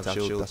expect to have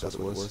shield, that's what it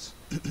was.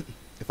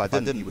 If I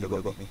didn't, he would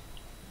have got me.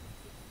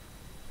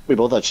 We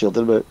both had shield,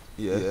 didn't we?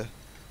 Yeah.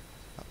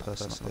 That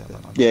person up there,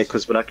 man. Yeah,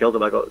 because when I killed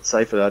him, I got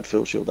Cypher, I had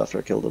full shield after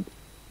I killed him.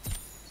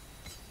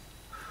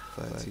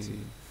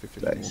 13,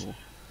 15 nice. more.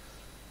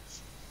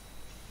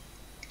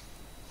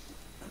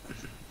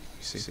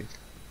 You see?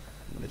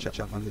 I'm going to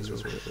check my fingers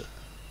real quick.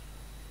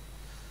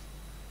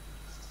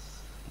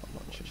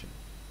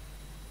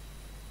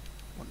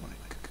 One mic.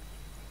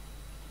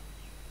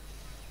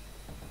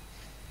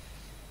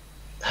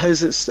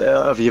 How's it?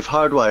 Have you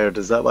hardwired?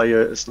 Is that why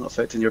it's not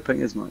affecting your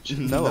ping as much?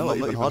 No, I'm not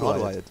even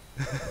hardwired.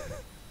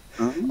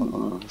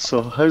 Oh,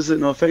 so how's it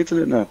not affecting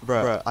it now?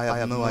 Bruh, I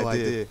have no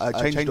idea.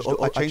 I changed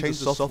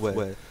the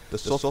software. The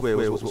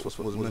software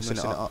was messing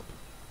it up.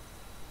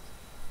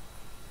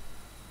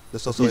 The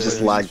software. You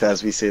just lagged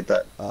as we said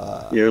that.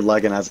 You're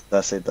lagging as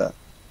I said that.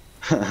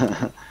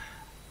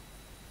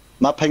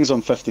 My ping's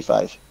on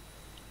 55.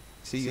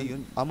 See,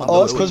 I'm on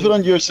oh, it's because we're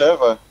on your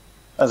server.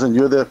 As in,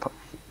 you're the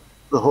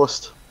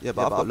host. Yeah,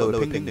 but I've got lower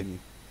ping than you.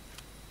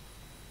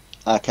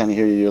 I can't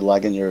hear you. You're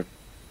lagging your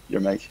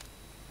mic.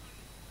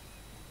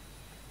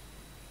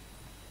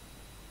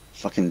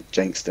 Fucking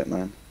jinxed it,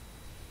 man.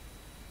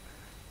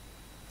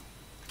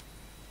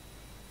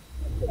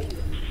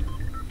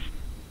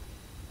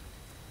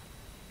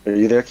 Are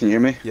you there? Can you hear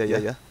me?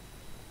 Yeah.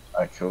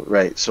 Alright, cool.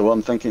 Right, so what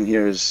I'm thinking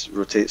here is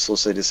rotate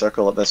slow-sided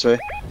circle up this way.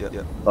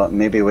 Yeah. But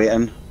maybe wait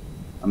in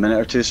a minute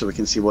or two so we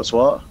can see what's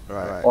what.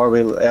 Right. Or we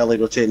early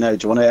rotate now.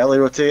 Do you want to early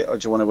rotate or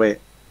do you want to wait?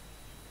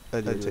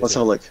 Let's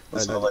have a look.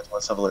 Let's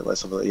have a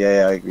look.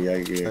 Yeah, I agree.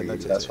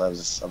 That's why I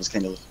was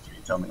kind of looking for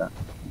you to tell me that.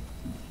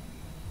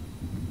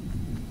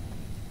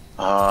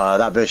 Ah,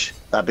 that bush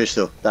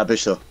though.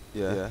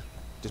 Yeah.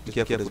 Just be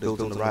careful, there's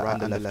buildings on the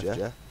right and the left,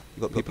 yeah?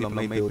 You got people on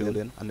the main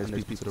building and there's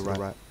people to the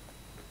right.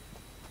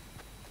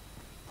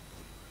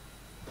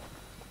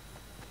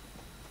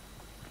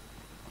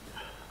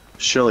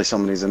 Surely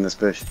somebody's in this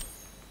bush.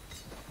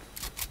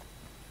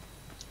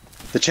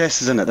 The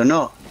chest is in it, they're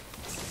not.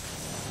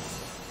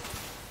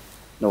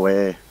 No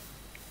way.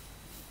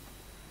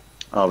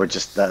 Oh,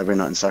 we're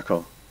not in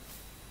circle.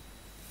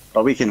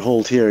 But we can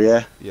hold here,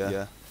 yeah?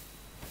 Yeah.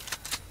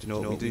 Do you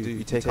know what we do?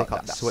 We take up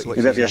that sweat.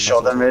 You have your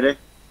shotgun ready?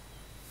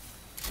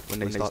 When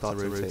they start to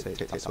rotate,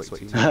 take that sweat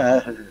team.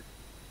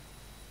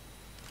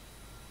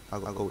 I'll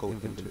go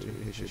infantry.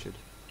 He should.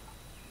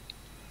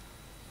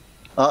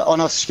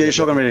 On us, get your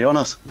shotgun ready, on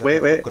us.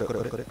 Wait. Got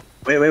it.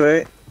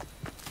 Wait.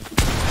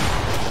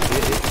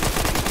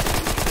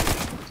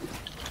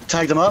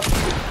 Tagged him up.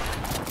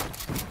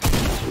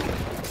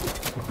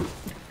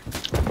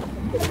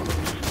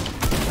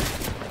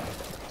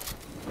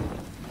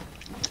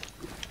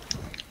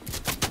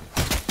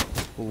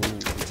 Ooh,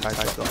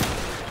 tagged up.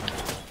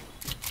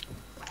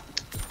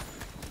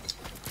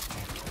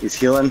 He's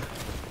healing.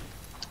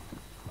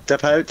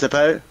 Dip out.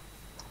 Shit.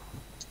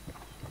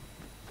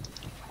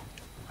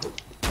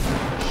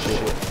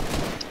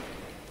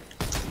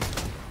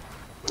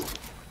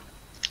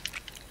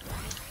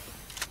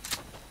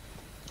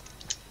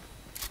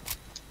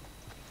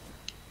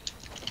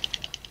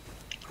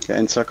 Get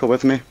in circle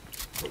with me.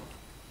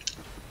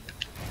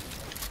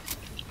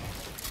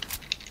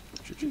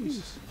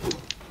 Jesus.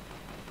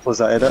 Close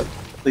that edit,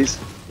 please.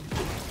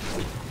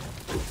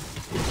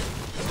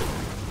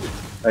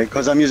 Right,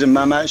 because I'm using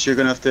my match, you're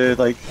gonna have to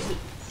like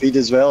feed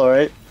as well,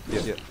 alright?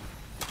 Yeah.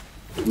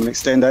 I'm gonna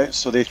extend out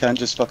so they can't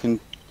just fucking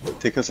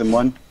take us in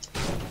one.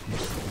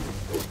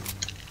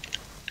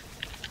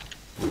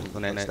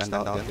 Gonna extend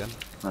out again.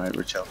 Alright,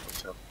 we're chill.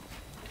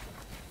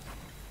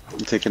 I'm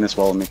taking this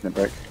wall and making it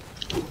brick.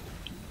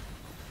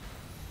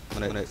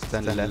 I'm gonna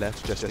extend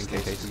left just in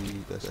case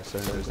the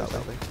zone goes that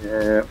way.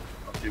 Yeah.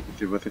 I'll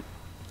deal with it.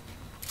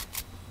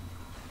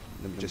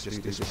 Let me just do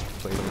this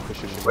play the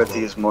cushion. We had to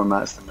use more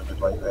mats than we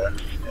would like there.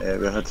 Yeah,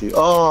 we had to.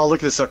 Oh,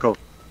 look at the circle.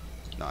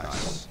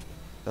 Nice.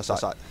 That's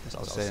what I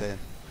was saying.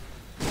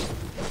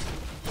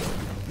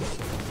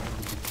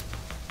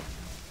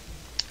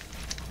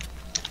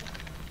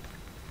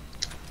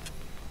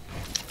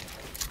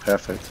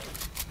 Perfect.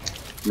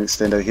 Let me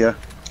extend out here.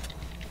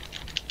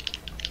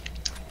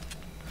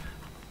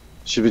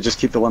 Should we just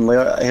keep the one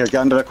layer? Here, get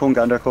under a cone,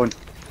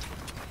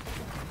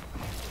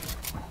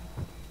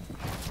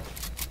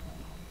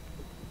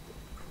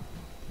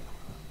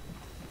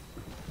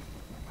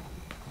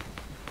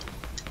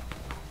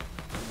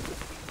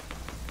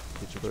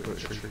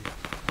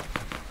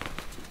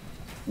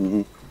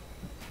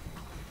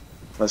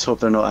 Let's hope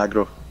they're not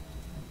aggro. I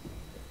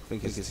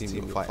think it's the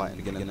team fighting at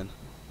the beginning.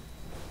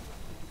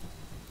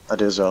 I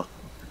do as well.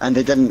 And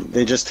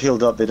they just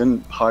healed up, they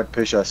didn't hard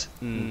push us.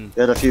 They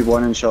had a few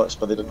warning shots,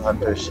 but they didn't hard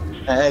push.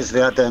 It is,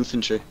 they had the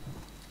infantry.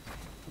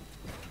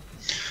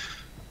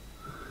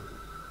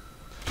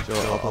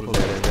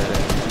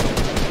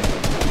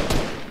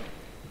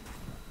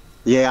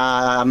 Yeah,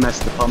 I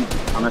missed the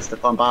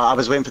pump. I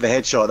was waiting for the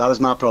headshot. That was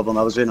my problem.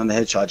 I was waiting on the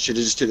headshot. I should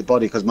have just took the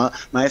body because my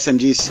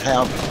SMG's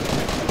held.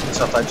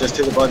 So if I just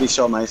took the body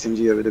shot, my SMG,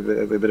 it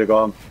would have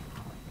gone.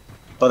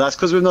 But that's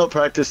because we've not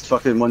practiced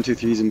fucking 1, 2,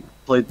 3s and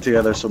played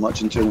together so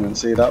much in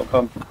tournaments. See, that'll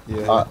come.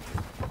 Yeah.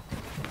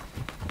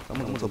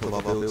 I'm on top of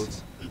our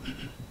builds.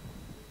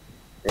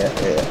 Yeah.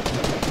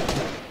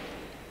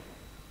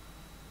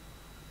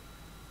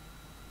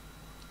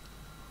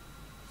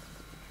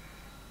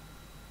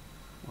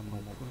 One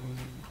more.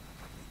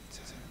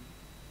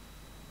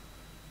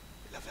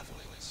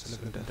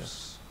 11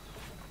 deaths.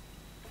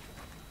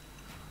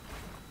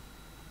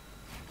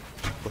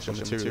 What's your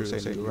material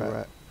saying you're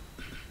at?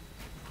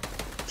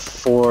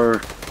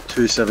 4,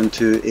 2, 7,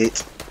 2,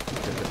 8.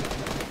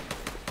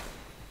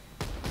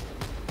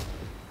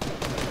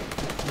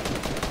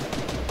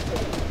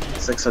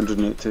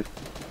 $682.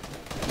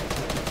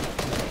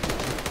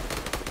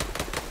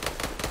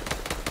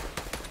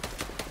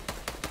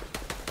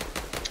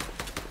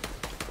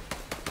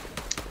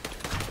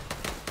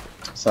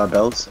 So our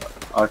builds,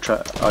 our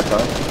try.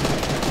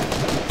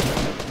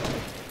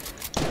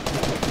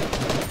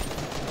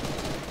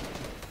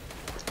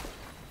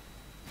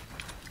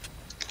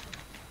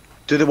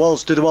 Do the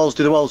walls.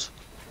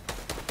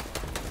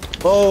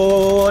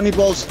 Oh, I need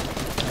walls.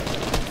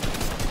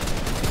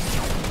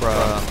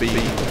 Bruh, B.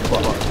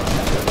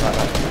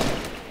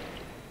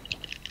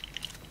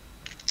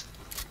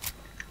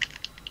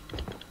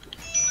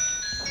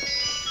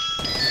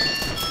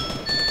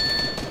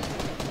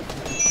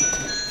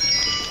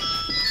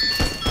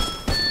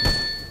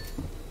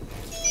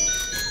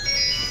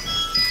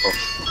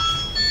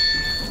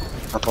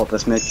 I thought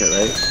this make it,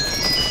 right?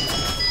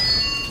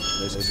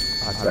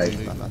 Right.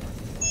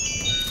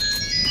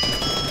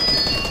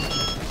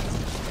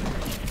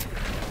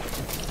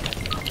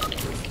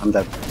 I'm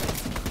dead.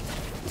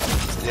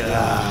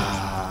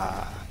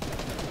 Yeah.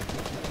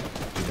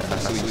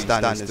 That's what you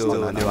standing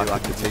still. I knew I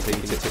could take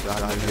it. I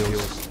had no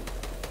heals.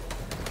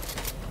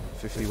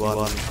 51,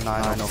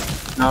 9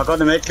 off. No, I got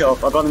the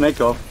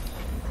make off.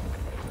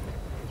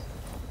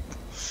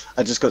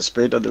 I just got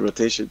sprayed on the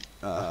rotation.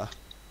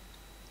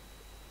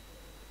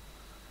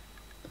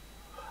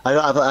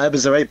 I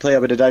was the right play. I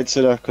would have died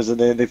sooner because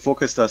they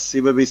focused us.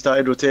 See, when we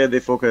started rotating, they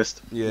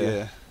focused.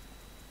 Yeah.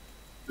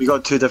 We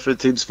got two different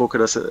teams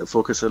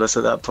focusing us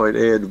at that point.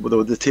 And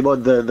the team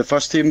on the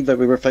first team that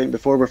we were fighting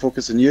before were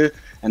focusing you,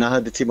 and I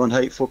had the team on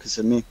height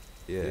focusing me.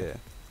 Yeah.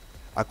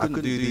 I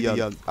couldn't do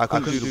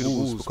the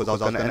walls because I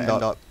was gonna end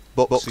up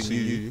boxing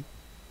you.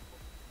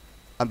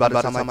 And by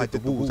the time I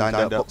did the walls, I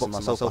ended up boxing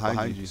myself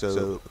behind you,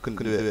 so I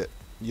couldn't do it.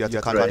 You had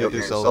to kind of do it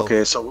yourself.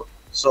 Okay, so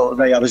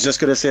right, I was just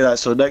gonna say that.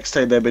 So next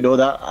time, then we know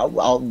that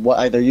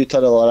either you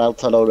tunnel or I'll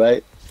tunnel,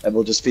 right? And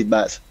we'll just feed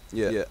back.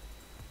 Yeah.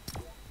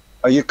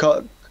 Are you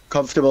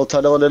comfortable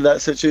tunneling in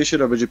that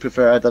situation, or would you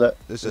prefer I did it?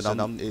 Listen, as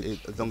long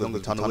as we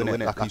tunnel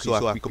in it, like you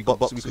saw, we could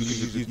box, we could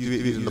use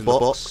it in the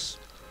box,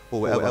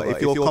 or whatever.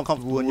 If you're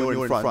comfortable when you're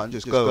in front,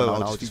 just go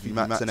and I'll just be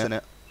maxing in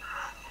it.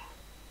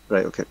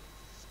 Right, okay.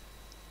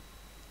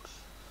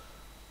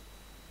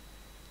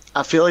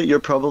 I feel like you're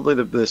probably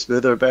the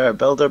smoother, better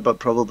builder, but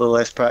probably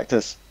less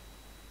practice.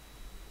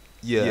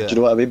 Yeah. Do you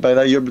know what I mean by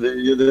that? You're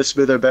the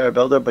smoother, better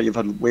builder, but you've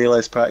had way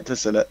less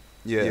practice in it.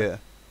 Yeah.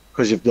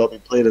 Because you've not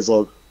been playing as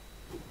long.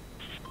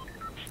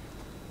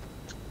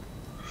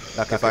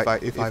 Like if I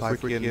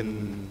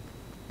freaking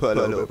put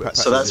a little bit of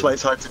practice. So that's why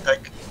it's hard to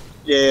pick.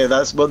 Yeah,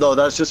 that's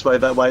just why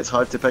it's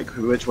hard to pick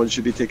which one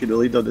should be taking the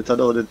lead on the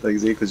tunneling and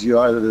things, because you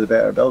are the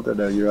better builder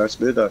now, you are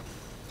smoother,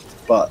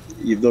 but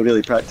you've not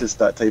really practiced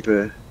that type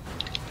of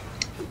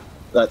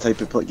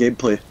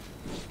gameplay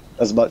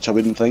as much. I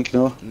wouldn't think,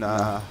 no.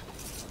 Nah.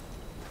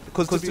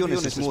 Because to be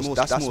honest, that's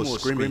more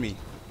scrimmy.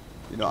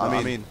 You know what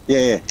I mean?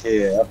 Yeah.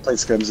 I've played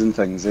scrims and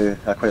things. Yeah,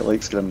 I quite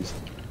like scrims.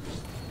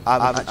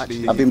 Have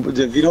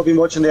you not been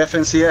watching the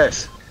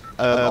FNCS?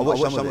 I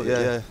watched some of it,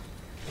 yeah.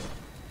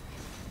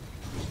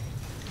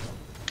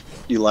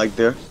 You lagged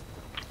there?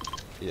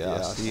 Yeah,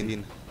 I've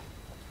seen.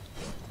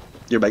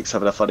 Your mic's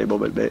having a funny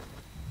moment, mate.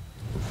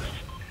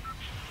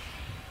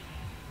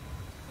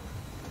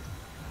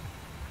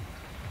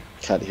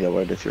 Can't hear a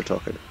word if you're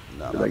talking.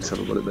 Your mic's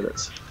having 1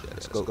 minute. Yeah,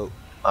 let's go.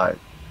 Alright.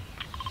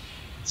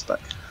 It's back.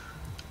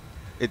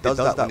 It does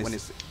that when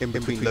it's in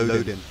between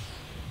loading.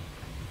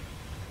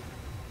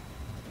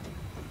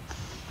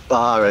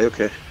 Ah, right,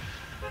 okay.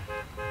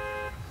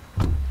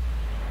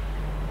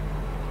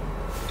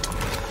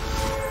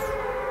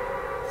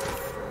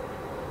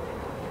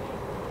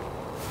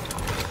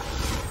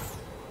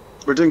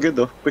 We're doing good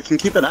though. We can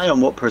keep an eye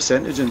on what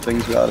percentage and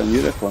things we are in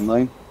Europe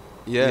online.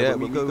 Yeah,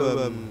 we go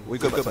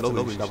back to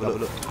lobby, we should have a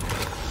look.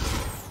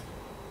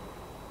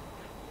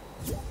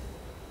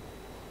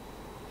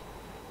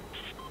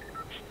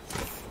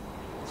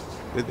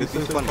 It's so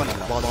fun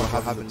that while we're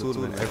having a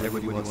tournament,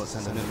 everybody wants to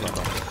send an invite.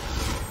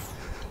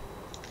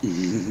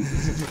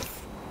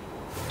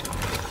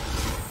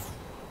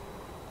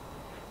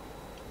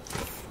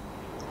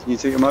 Can you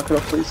take your marker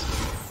off, please?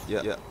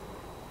 Yeah.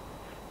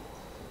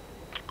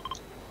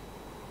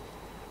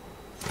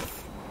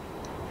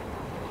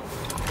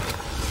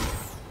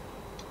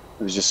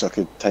 It was just so I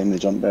could time the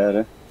jump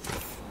better. I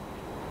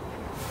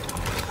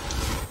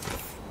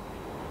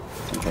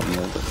think I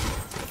nailed it.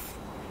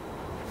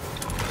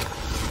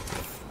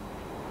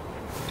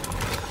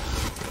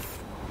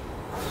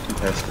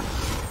 Fantastic.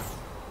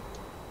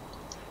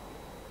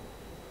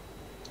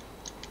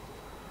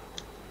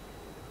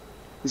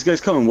 These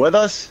guys coming with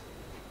us?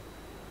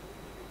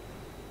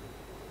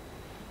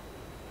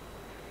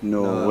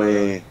 No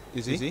way.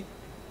 Is he?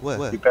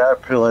 Where? You better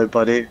pull out,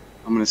 buddy.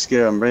 I'm gonna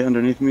scare him right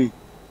underneath me.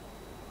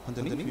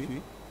 Underneath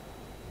you?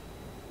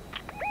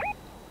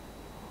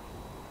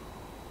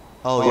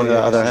 Oh, the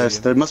other house.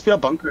 There must be a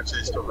bunker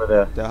chest over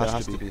there. There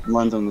has to be.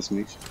 Land on this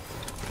mix.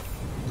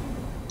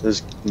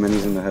 There's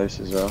minis in the house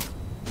as well.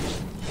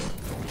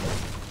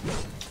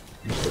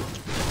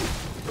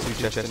 2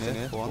 chests in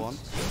here, for one.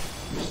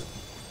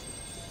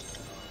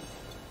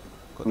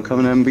 I'm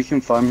coming in, we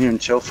can farm here and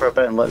chill for a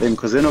bit and let them,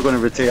 because they're not going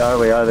to rotate our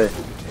way, are they?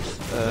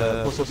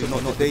 Possibly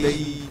not.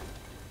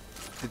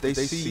 Did they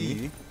see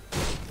you?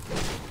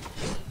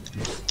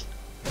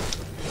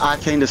 I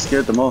kind of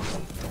scared them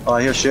off. Oh,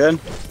 I hear Shane.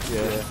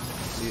 Yeah.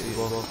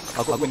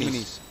 I've got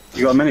minis.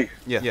 You got a mini?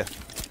 Yeah.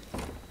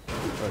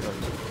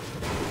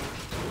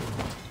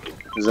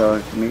 There's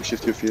a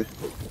makeshift here for you.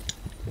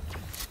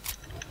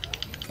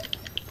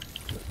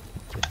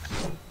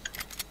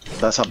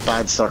 That's a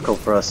bad circle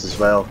for us as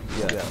well.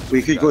 Yeah.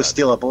 We could go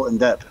steal a boat and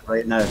dip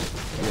right now.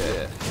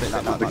 Yeah.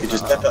 We could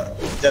just dip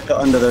it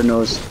under their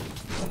nose.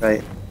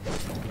 Right.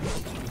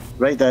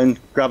 Right down,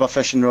 grab a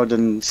fishing rod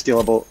and steal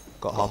a boat.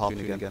 Got a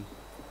harpoon again.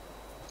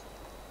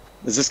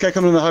 Is this guy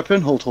coming in the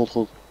harpoon? Hold.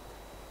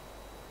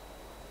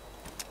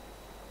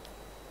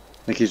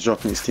 I think he's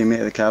dropping his teammate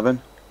at the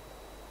cabin.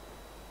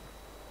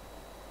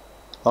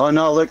 Oh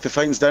no, look, the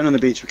fighting's down on the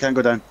beach, we can't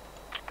go down.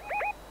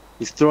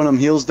 He's throwing them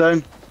heels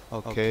down.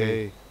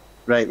 Okay.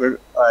 Right, we're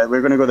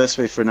gonna go this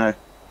way for now.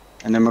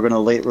 And then we're gonna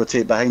late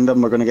rotate behind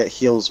them, we're gonna get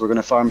heels, we're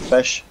gonna farm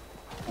fish.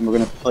 And we're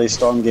gonna play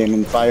storm game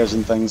and fires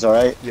and things,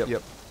 alright?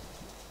 Yep.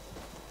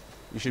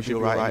 You should be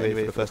alright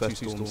anyway for the first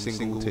 2 storms,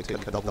 single tick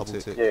and double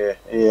tick.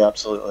 Yeah,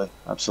 absolutely.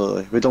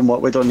 We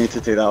don't need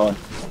to take that one.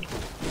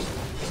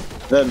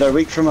 They're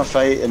weak from a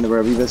fight and they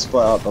were a wee bit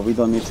split up, but we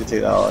don't need to take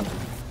that on.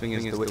 Thing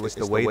is,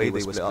 the way they were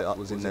split up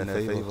was in their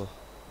favour.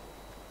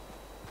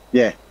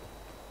 Yeah.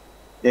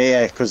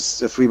 Yeah,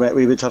 because if we went,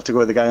 we would have to go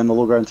to the guy on the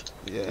low ground.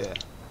 Yeah.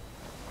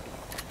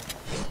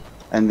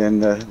 And then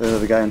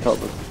the guy on top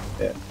would,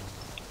 yeah.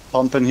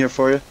 Pump in here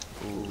for you.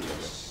 Ooh,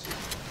 yes.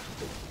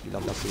 You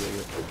love to see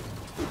it.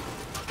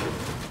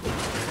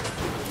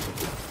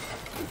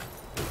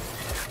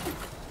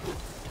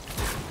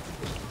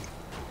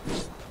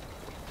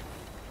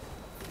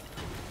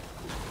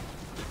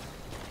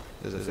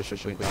 There's a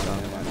fish point down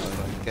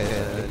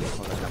there.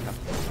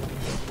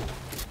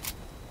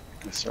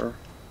 Yes, sir.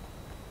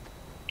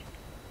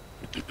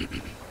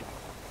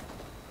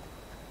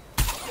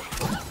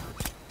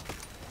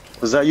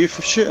 Was that you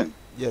for shooting?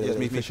 Yeah, it was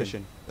me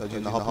fishing. I was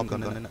using the harpoon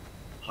gun, innit?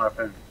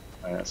 Harpoon.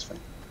 Alright, that's fine.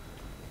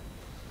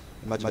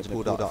 Imagine I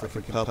pulled out a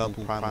freaking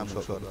purple primal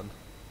shotgun.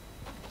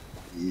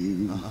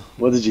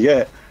 What did you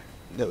get?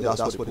 That's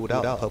what it pulled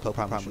out, purple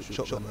primal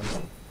shotgun.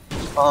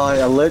 Oh,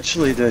 I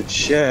literally did.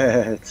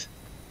 Shit.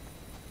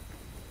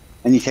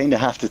 And you kind of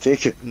have to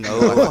take it.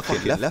 No, I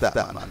fucking left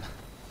that, man.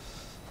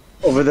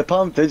 Over the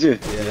pump, did you?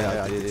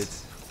 Yeah, I did.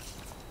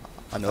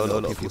 I know a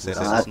lot of people say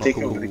that. I'd take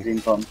it over the green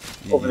pump.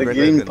 Over the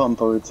reckon? green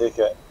pump, I would take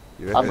it.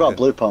 I've got a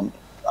blue pump.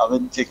 I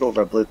wouldn't take it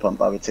over a blue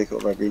pump. I would take it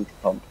over a green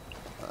pump.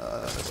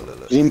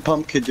 Green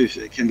pump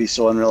it can be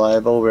so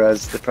unreliable,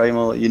 whereas the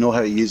primal, you know how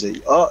to use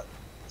it. Oh,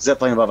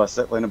 zipline above us.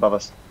 Zipline above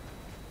us.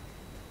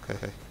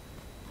 Okay.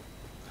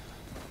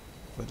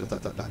 Where did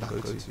that go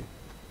to?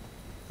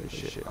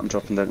 Shit. I'm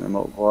dropping down to the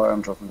water.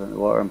 I'm dropping down to the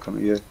water. I'm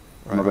coming to you.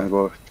 And we're going to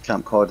go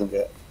Camp Cod and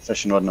get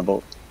fishing rod in a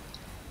boat.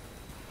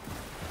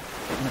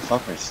 Oh,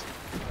 fuckers.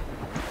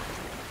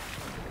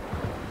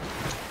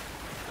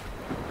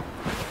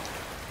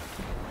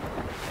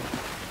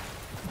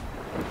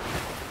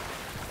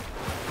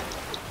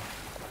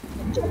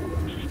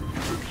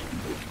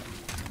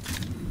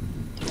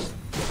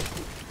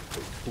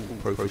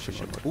 Pro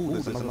fishing rod. Ooh,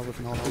 there's another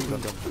thing harpoon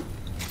gun.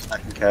 I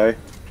can carry.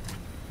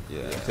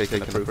 Yeah,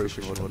 taking a pro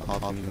fishing rod and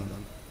harpoon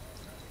gun.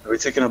 Are we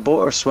taking a boat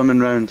or swimming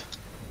round?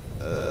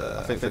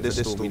 I think for this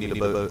storm we need a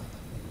boat.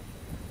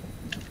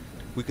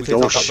 We could take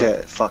oh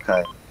shit, fuck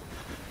I.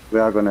 We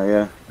are gonna,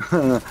 yeah.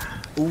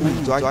 Ooh,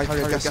 do I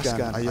carry a gas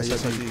can?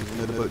 Yes, I do. You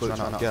know the boat's run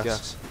out of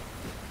gas.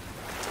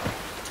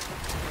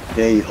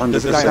 Yeah, you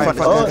 100%.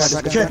 Oh,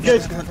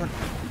 good.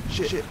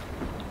 Shit.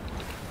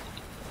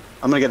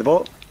 I'm gonna get the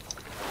boat.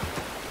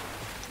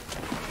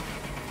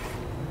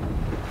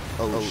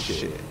 Oh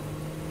shit.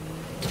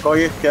 Got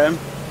you, get him.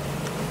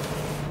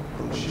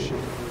 Oh shit.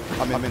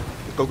 I'm in.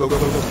 Go.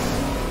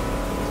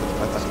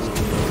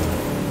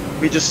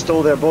 We just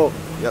stole their boat.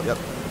 Yep.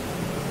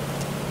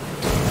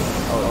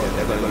 Oh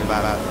yeah, they're going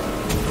bad.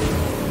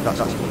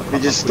 That's we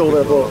just stole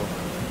their boat.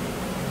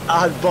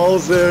 I had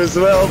balls there as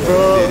well,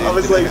 bro. I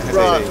was like,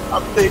 bro,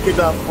 I'm taking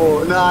that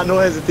boat. Nah, no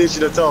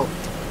hesitation at all.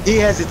 He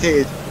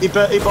hesitated. He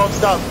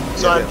boxed up.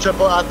 So I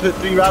put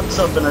 3 ramps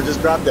up and I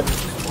just grabbed it.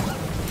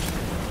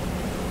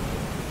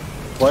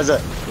 What is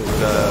it?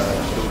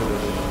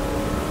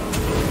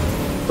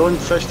 Don't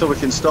fish till we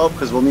can stop,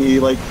 because we'll need you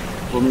like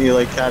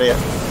carry it.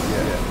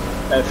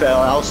 Yeah. If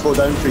I'll slow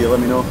down for you, let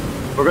me know.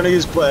 We're gonna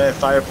use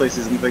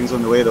fireplaces and things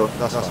on the way though.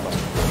 That's fine.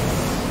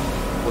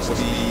 What's the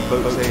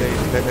boat saying?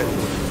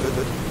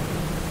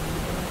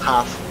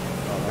 Half.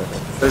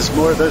 There's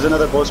more. There's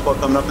another boat spot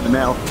coming up in the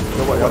middle.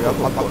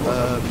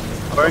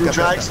 We're in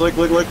tracks. Look.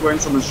 We're in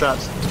someone's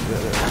traps.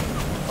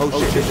 Oh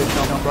shit!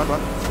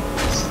 Run.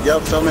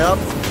 Yep. Fill me up.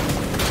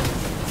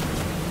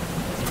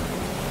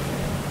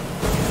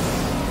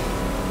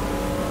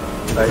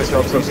 Right,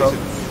 stop.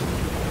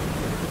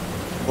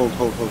 Hold.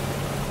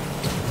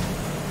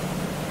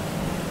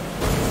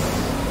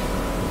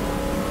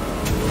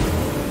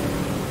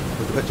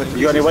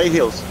 You got any white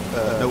heels?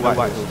 No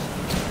white heels.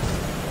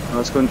 No,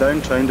 it's going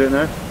down. Try and do it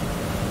now.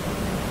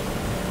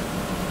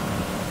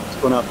 It's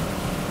going up.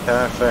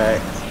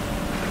 Perfect.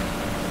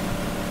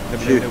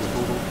 Phew.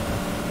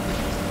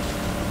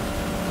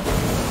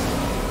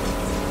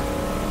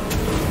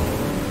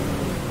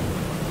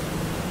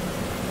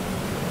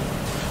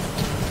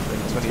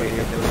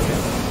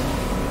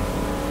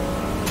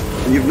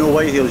 And you've no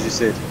white heels, you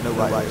said? No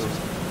white heels.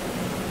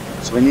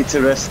 So we need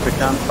to risk the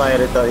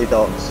campfire at Dirty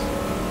Docks.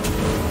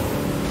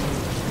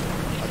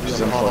 Which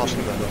is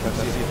unfortunate.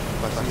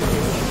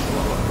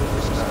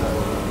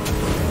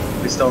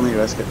 We still need to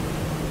risk it.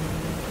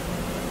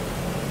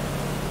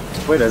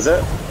 Where is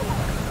it?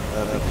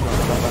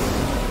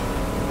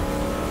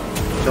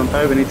 Jump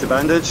out, we need to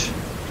bandage.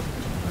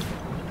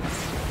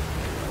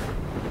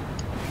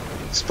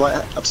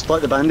 I've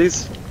split the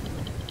bandies.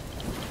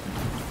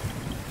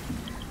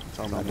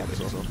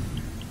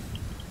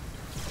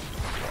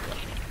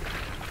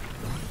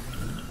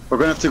 We're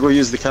going to have to go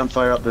use the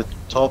campfire up the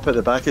top at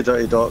the back of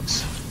Dirty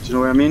Docks. Do you know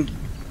what I mean?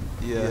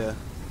 Yeah.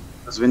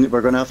 Because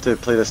we're going to have to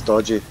play this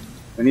dodgy.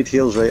 We need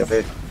heals right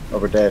away, or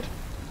we're dead.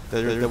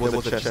 There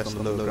was a chest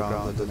on the low ground,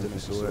 I don't know if you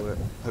saw it.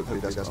 Hopefully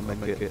that's got a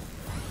med kit.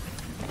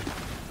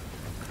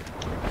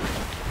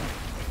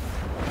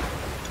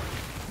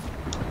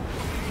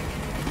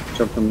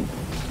 Jumping.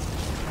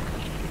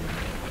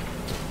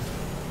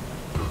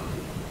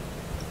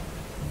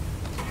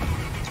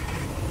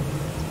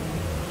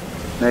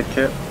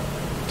 Medkit.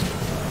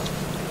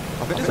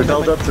 We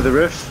build up to the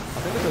roof. I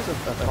think there's a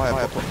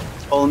fire pop.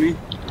 Follow me.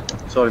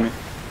 Sorry, me.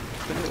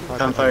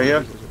 Campfire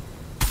here.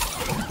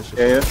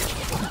 Yeah.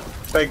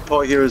 Big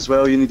pot here as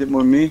well. You need it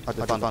more than me. I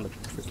just found a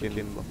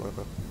freaking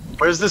whatever.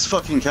 Where's this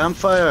fucking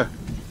campfire?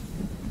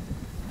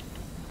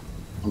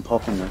 I'm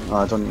popping it. Oh,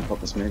 I don't need to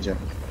pop this mage yet.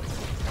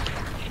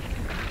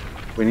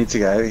 We need to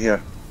get out of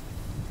here.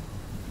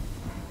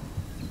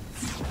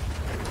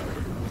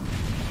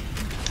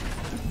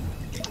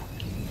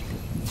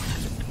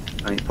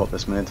 I need to pop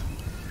this mid.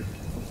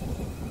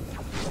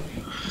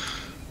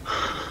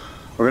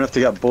 We're gonna have to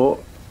get a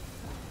boat.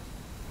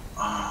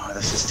 Oh,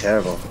 this is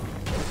terrible. I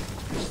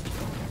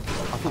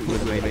thought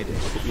we made it.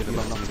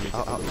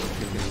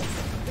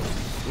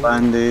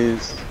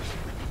 Bandies.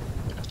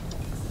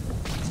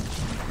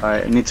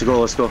 Alright, I need to go,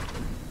 let's go.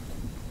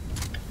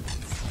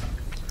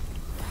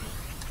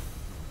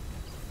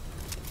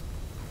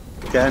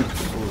 Again.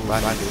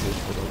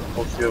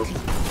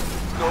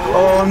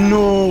 Oh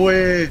no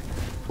way!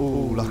 Oh,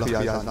 lucky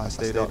I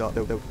stayed up.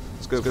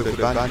 Let's go for the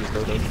bandages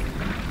though.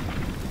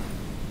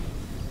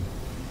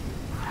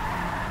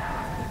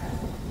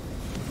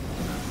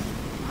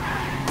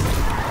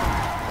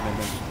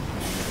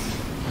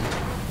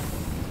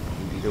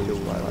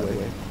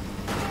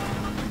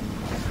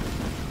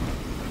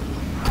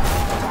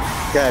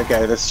 Get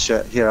out of this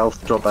shit. Here, I'll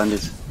drop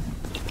bandies.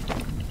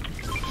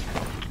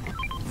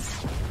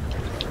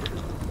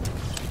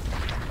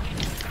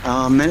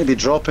 Oh, I'm meant to be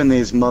dropping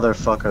these,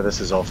 motherfucker. This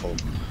is awful.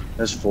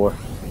 There's 4.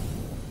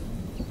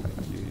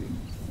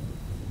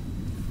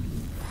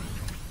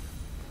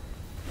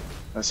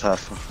 That's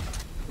half.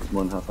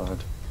 More than half I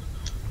had.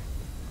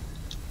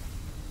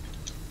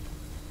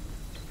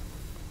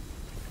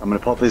 I'm gonna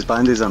pop these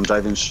bandies. I'm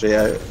driving straight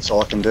out. That's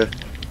all I can do.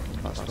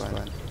 That's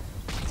right.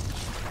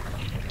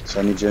 So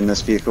I need you in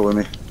this vehicle with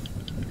me.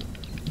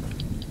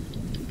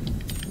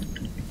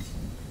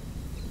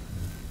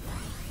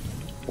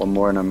 One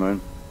more and I'm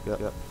in.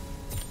 Yep.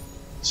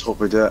 Let's hope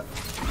we do it.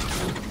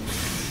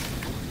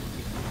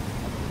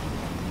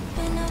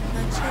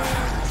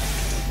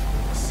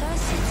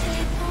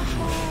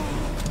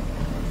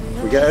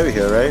 We get out of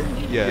here, right?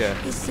 Yeah.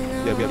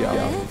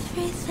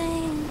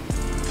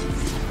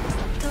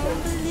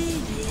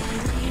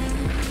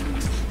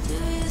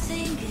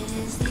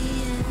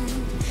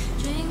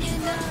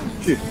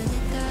 Phew.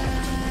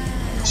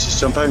 Let's just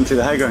jump out into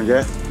the high ground,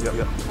 yeah?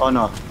 Yep. Oh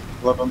no,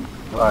 love him.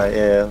 Alright,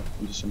 yeah,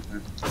 I'm just jumping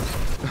out.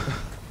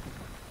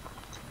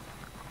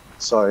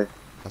 Sorry.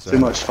 That's Too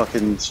much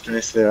fucking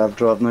stress there.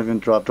 I've not even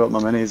dropped my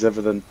minis,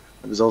 everything.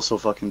 It was also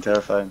fucking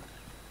terrifying.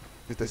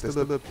 Is there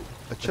still a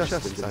chest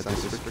inside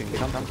this freaking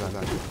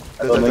campfire?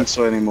 I don't think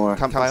so anymore.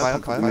 Campfire?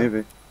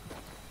 Maybe.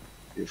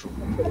 Beautiful.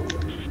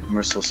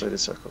 Merciful side of the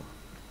circle.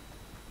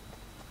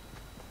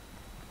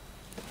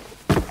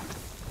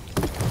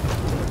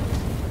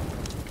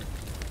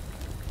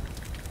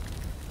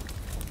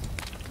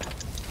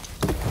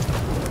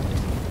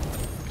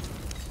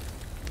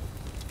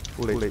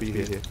 Full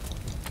HP here.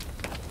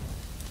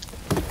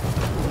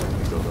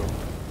 Go.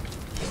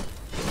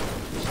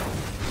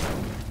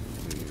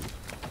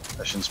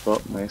 Mission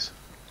spot, nice.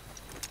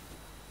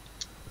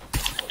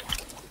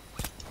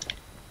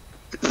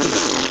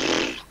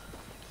 Did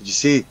you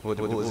see? What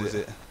was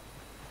it?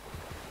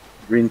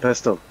 Green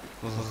pistol.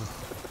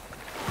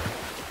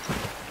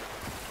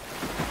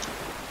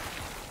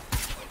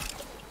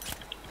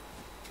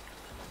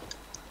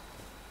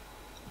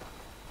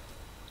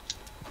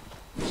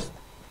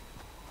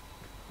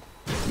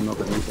 I'm not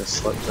gonna need to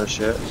slip this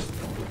yet.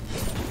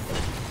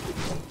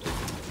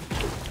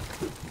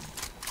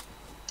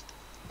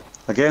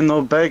 Again,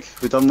 no big.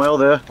 We done well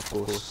there. Of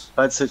course.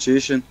 Bad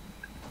situation.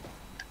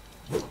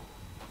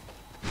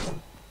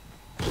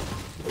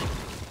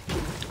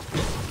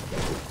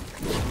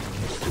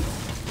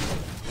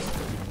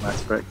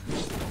 Max brick.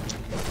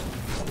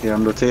 Here,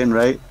 I'm rotating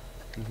right.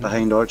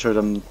 Behind Orchard.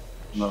 I'm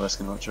not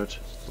risking Orchard.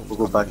 We'll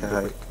go back a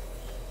height.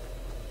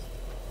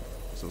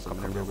 So it's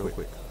coming in real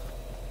quick.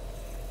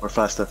 We're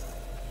faster.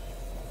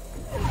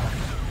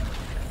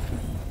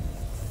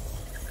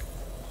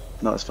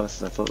 Not as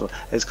fast as I thought though.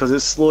 It's because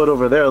it's slower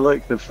over there,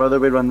 look, the further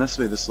we run this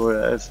way, the slower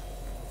it is.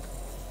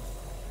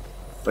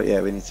 But yeah,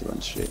 we need to run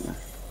straight now.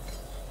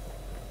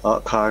 Oh,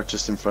 car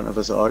just in front of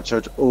us at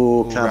Orchard.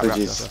 Oh,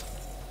 cabbages.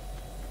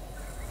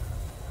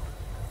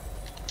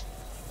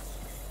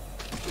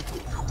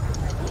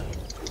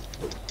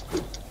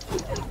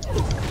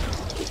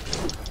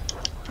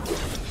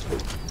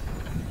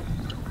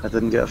 I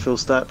didn't get a full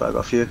stack, but I got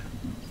a few.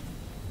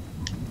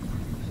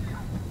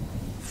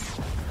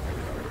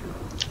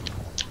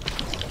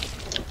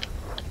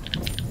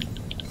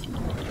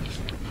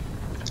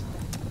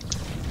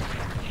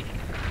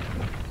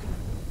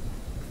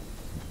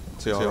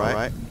 So you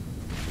alright?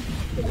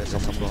 Yeah,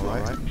 someone's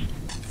alright.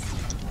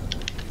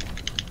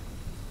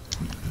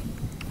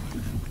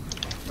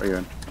 Where are you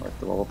in? I'll lift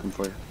the wall open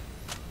for you.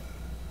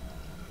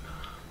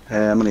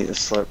 I'm gonna eat a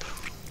slurp.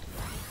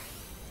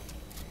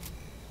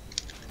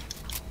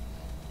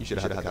 You should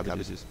have had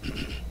cabbages.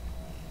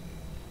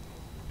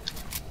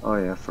 Oh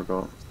yeah, I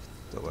forgot.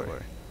 Don't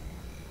worry.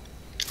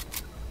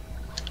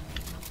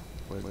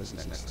 Where's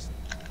next?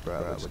 Bro,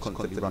 we're just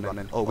constantly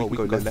running. Oh, we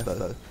can go left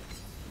though.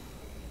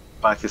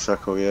 Back a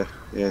circle, yeah.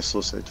 Yeah,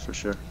 slow side for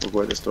sure. We'll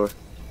go out this door.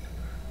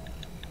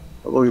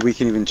 Oh, we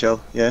can even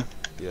chill, yeah?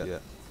 Yeah. Do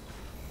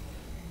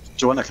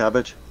you want a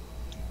cabbage?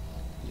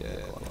 Yeah,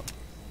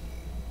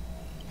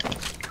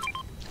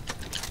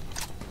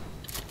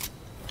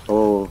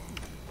 Oh.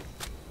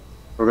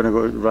 We're gonna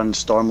go run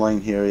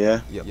Stormline here,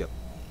 yeah? Yep.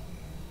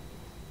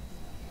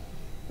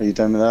 Are you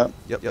down with that?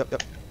 Yep.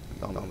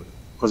 Down with it.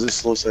 Because it's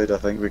slow side, I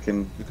think we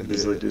can do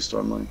easily it. do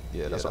Stormline.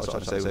 Yeah, that's what I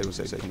was trying to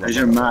say. Here's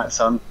your mats.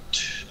 I've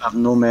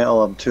no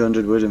metal, I'm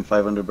 200 wood and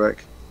 500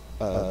 brick.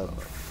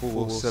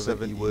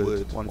 470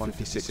 wood,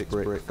 156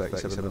 brick,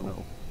 37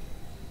 metal.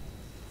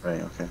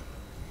 Right, okay.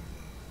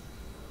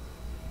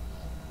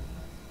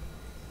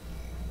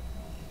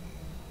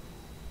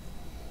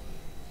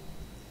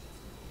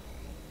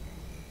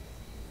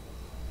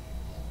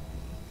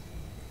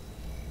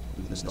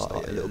 We're gonna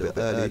start it a little bit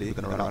early. We're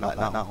gonna run out like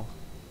that now.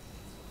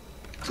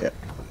 Yeah.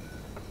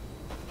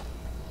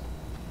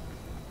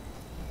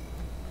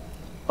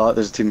 Oh,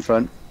 there's a team in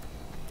front.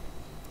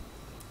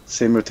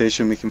 Same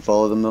rotation, we can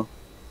follow them though.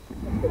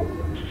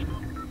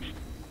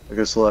 We're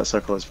gonna slow that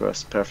circle is for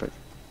us. Perfect.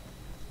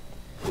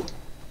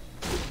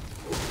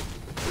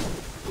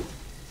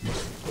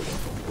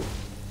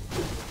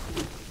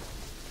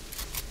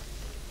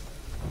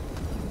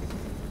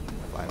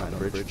 Fine,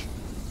 bridge.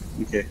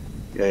 Okay.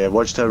 Yeah,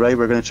 watch to the right.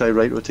 We're gonna try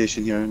right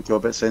rotation here and go a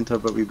bit centre,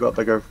 but we've got a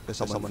bigger There's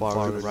someone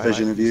far to the right.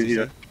 vision of you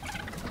here.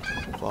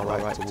 Far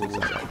right towards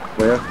us.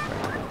 Where?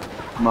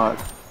 Mark.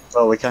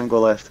 Oh, we can't go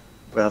left.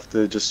 We have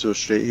to just go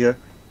straight here.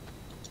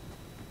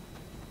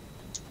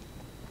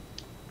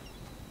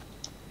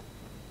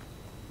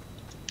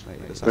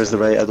 Where's the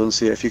right? I don't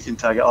see it. If you can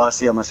tag it. Oh, I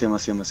see him, yeah.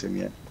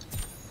 Do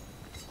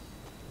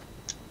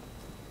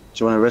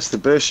you want to risk the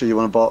bush or you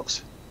want to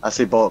box? I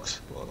say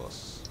box.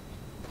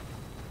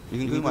 You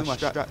can do my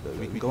strat though.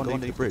 We can go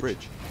underneath the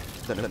bridge.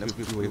 Then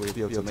we'll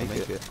be able to make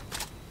it.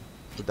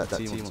 With that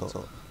team on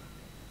top.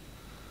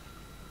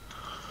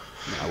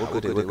 Nah, we're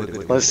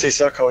good. Let's see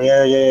circle.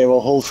 Yeah. We'll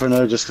hold for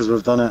now just because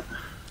we've done it.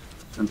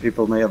 And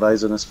people may have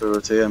eyes on us for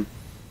rotating.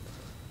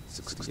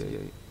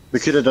 68. We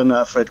could have done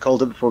that if I'd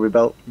called it before we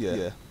built.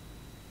 Yeah.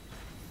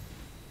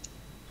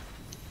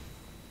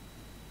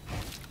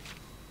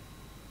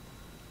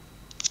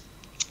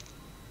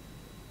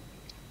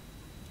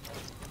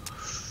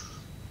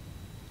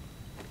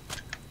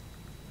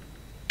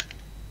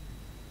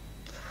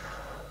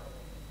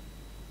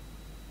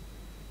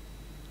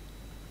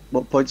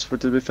 What points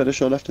did we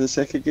finish on after the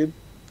second game?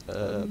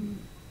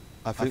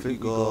 I think we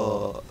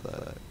got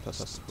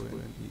plus.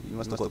 You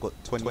must have got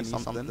 20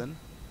 something then.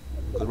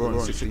 Because we're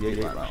on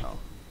 68 right now.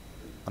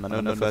 And I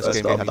know the first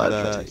game we had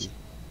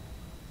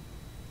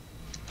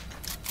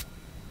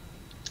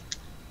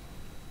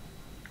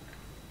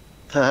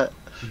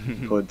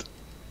 30. Good.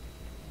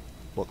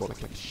 What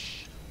clicking?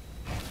 Shh.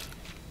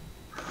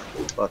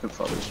 Back and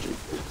forward street.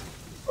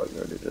 Oh, you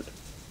already did.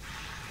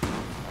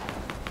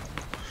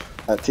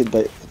 That team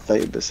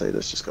fighting beside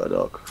us just got a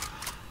dog.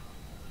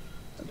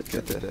 And a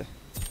kid.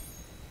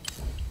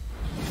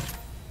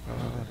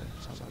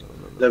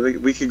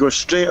 We could go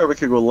straight or we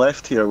could go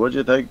left here. What do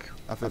you think?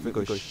 I think we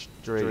go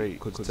straight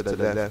because to the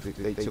left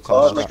they took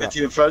Oh, there's a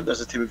team in front.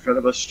 There's a team in front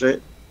of us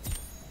straight.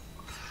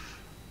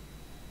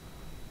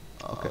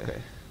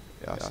 Okay.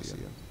 Yeah, I see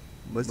him.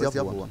 Where's the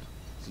other one?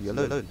 Is he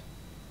alone?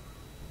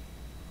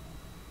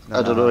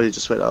 I don't know, he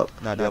just went up.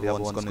 No, the other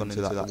one's gone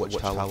into that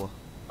watchtower.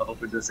 I've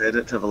opened this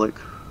edit to have a look.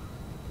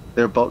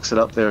 They're boxing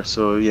up there,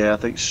 so yeah, I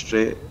think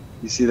straight.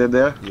 You see them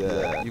there?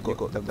 Yeah, you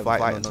got them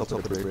fighting on top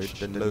of the bridge,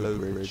 then the low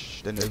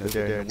bridge, then over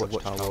there in the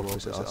watchtower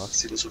opposite us.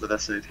 See what's over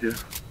this side here.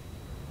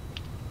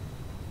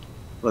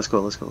 Let's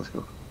go.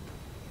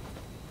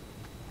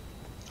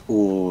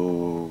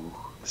 Oh,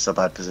 it's a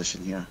bad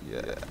position here.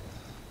 Yeah.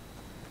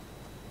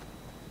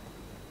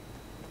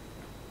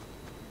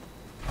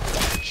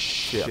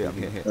 Shit, I'm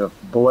getting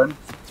hit. Bowen.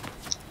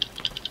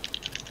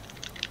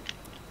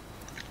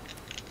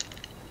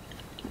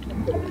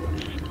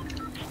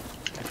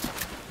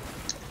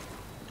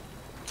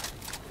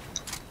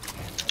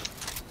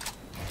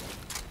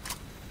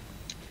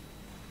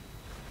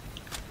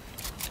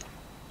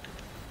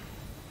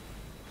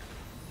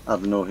 I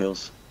have no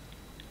heals.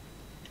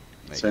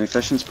 Is there any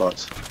fishing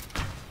spots?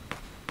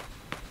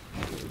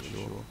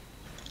 Sure.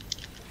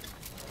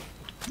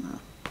 No.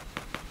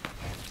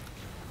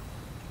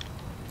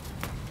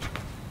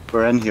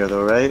 We're in here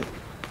though, right?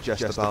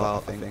 Just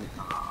about, I think.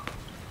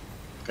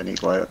 Gonna need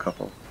to go out a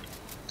couple.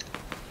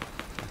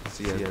 I can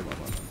see everyone.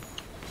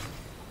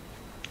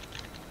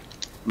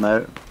 I'm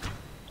out.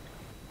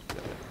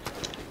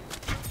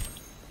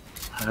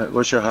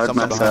 What's your hard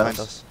mats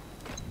at?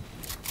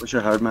 What's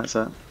your hard mats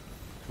at?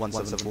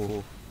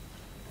 174.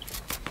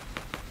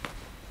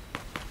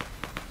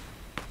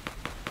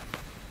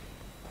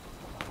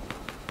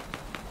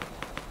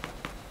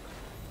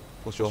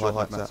 What's your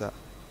height, Matt?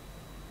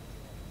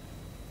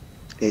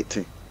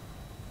 80.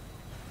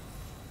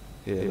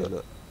 Yeah,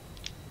 look.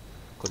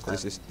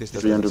 Because this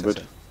 300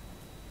 wood.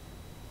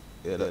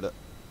 Yeah, look.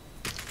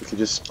 We could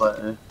just split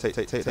it. Take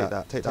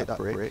that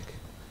brick.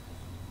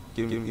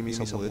 Give me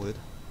some wood.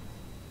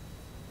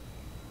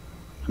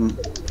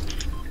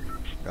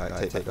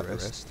 Right, take the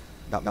rest.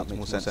 That makes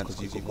more sense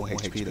because you've got more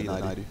HP than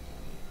I do.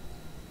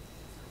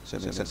 So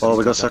it makes sense. Oh,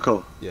 we got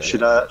circle. Yeah.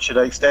 Should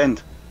I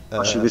extend?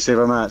 Or should we save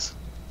our mats?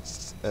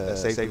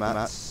 Save the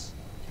mats.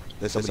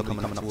 There's somebody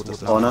coming up towards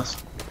us. On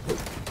us.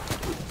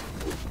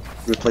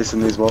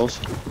 Replacing these walls.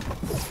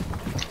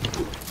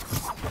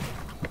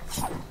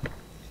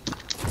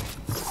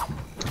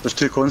 There's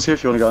 2 cones here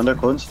if you want to go under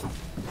cones.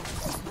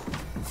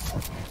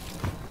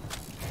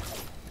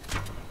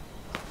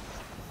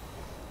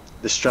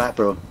 The strap,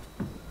 bro.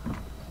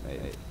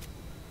 Mate.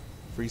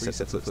 3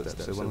 sets of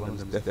footsteps, so one of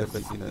them is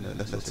definitely, you know,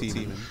 that's a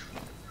team.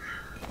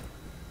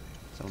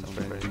 Someone's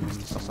very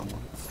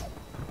someone.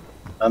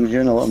 I'm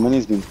hearing a lot of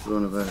money's being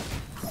thrown about.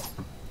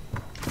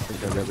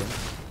 Okay,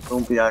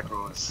 Don't be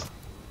aggros.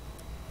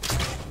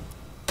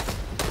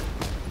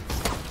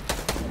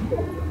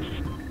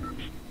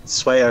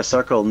 Sweater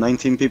circle,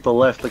 19 people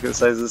left, look at the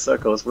size of the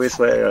circle, it's way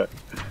sweater.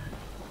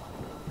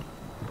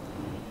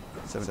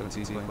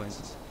 17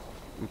 points.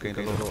 We gained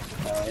a lot.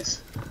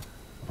 Nice.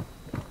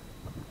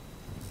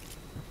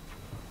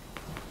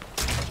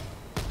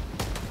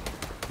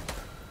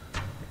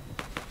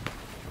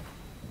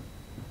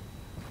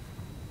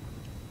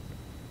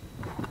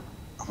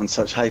 I'm on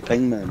such high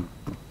ping, man.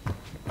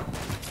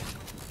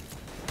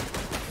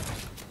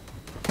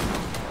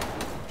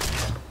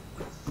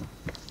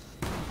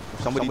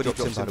 Somebody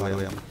drops in, by the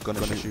way, I'm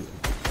gonna shoot.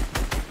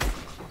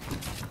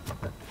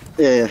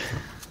 Yeah.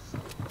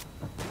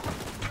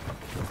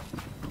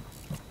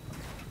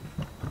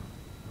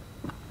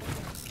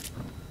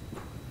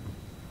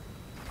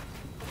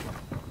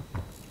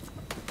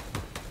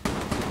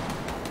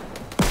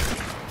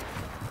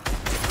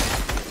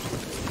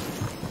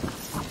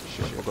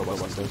 Shit, I forgot about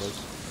one of those.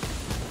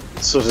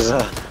 So does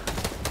that.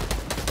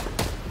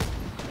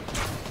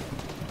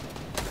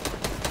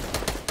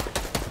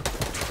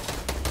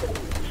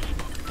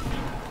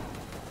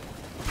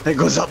 It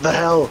goes up the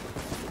hill.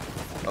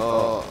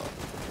 Oh.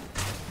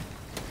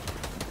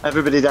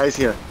 Everybody dies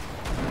here.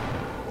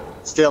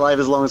 Stay alive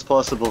as long as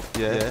possible.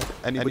 Yeah.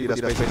 Anybody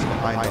that's basically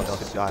behind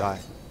us die.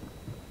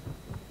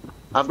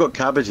 I've got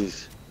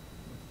cabbages.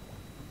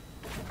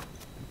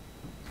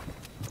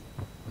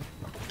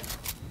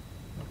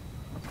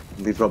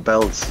 We've got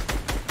builds.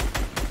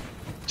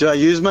 Do I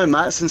use my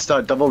mats and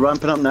start double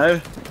ramping up now?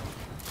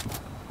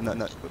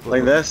 No.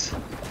 Like this?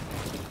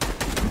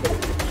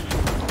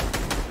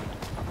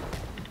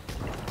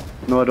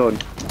 No, I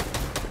don't.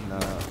 No.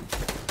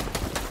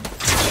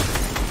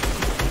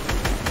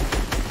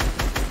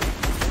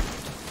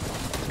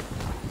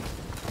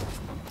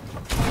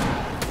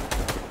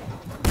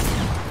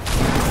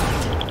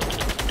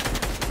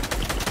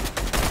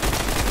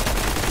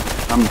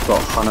 I've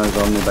got hunters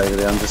on me, by the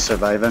way, I'm just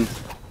surviving.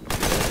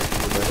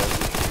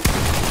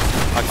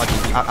 I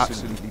just be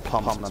absolutely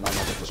pumped and I'm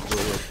just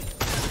destroyed.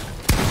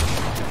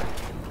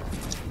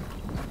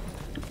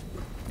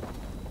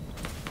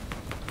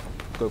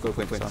 Go,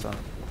 son.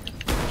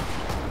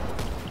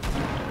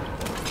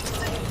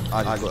 I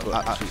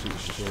got absolutely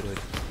destroyed.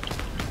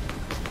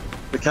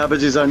 The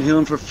cabbages aren't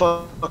healing for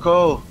fuck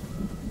all.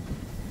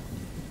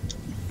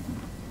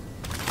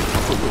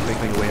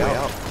 Making your way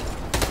out.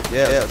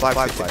 Yeah, 5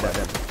 like that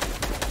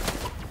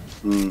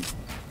then.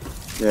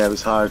 Yeah, it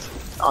was hard.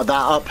 Oh, that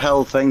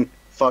uphill thing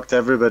fucked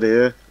everybody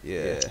here.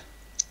 Yeah.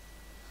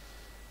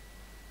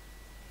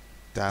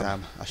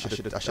 Damn, I should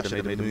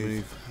have made a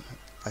move.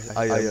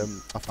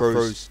 I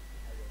froze.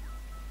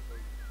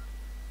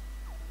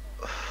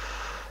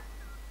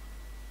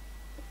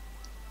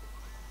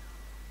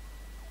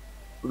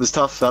 It was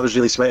tough, that was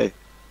really sweaty.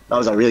 That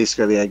was a really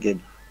scary end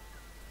game.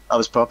 That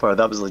was proper,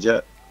 that was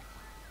legit.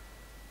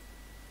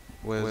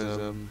 Where's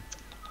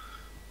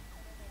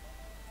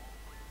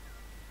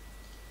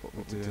what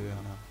we're doing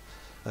now?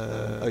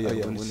 Oh yeah, I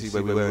want to see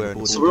where we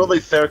were. So we're only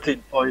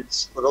 13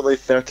 points. We're only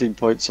 13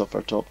 points off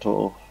our top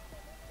total.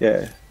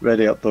 Yeah,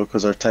 ready up though,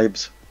 because our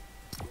times.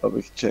 But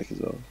we can check as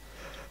well.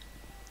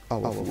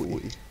 Oh,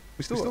 40.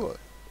 We still got.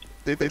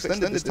 They've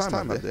extended this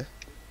time, have they?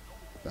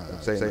 No,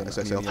 I'm saying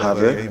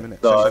have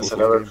it? No, it's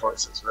another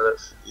 46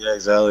 minutes. Yeah,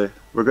 exactly.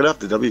 We're gonna have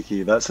the W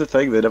key. That's the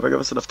thing. They never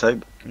give us enough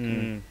time.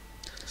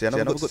 See, I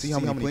never got to see how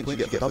many points you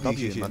get for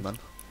W key, man.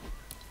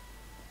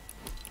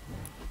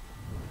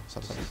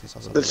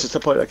 It's just a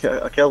point I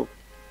kill.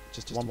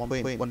 Just one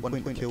point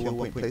kill, 1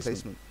 point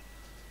placement.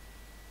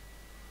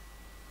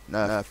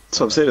 Nah.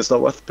 So I'm saying it's not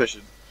worth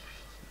pushing.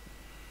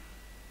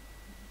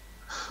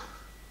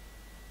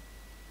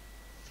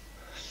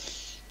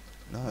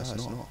 No, it's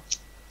not.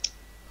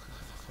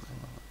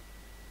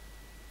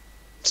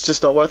 It's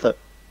just not worth it.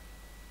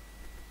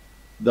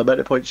 The amount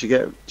of points you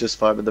get just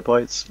farming the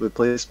points with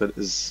placement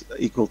is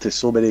equal to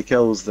so many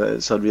kills that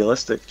it's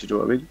unrealistic. Do you know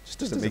what I mean? Just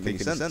doesn't make any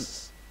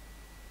sense.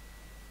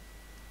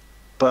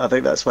 But I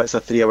think that's why it's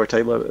a 3-hour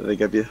time limit that they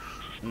give you.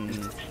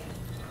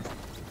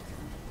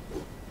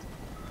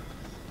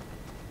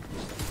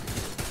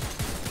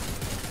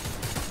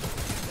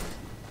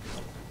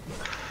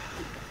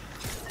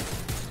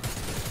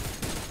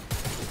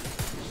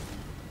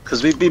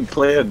 Because we've been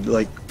playing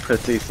like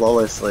pretty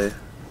flawlessly.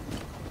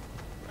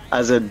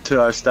 As in to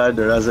our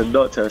standard, as in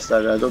not to our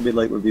standard. I don't mean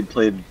like we've been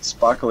playing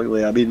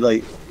sparklingly. I mean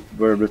like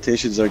where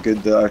rotations are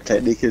good, our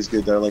technique is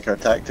good, our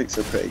tactics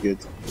are pretty good.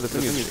 The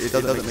thing is, it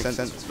doesn't make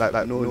sense.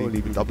 Like normally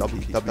leaving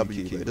W key, but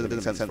it doesn't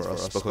make sense for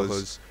us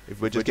because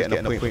if we're just getting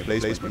a point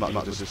placement, we might as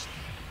well just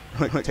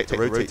take the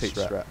rotate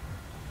strat.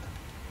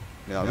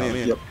 You know what I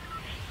mean?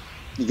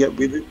 Yep.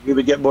 We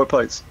would get more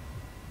points.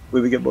 We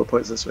would get more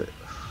points this way.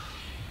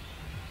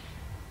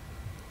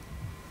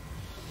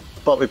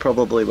 But we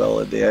probably will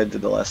at the end.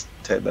 In the last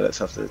 10 minutes,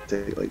 have to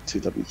take like 2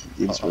 W key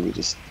games where we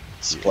just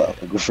split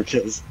up and go for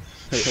kills.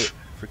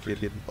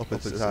 Freaking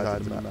opposite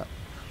sides of the map.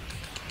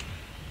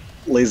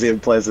 Lazy and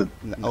pleasant.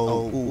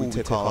 We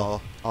take car.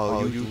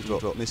 You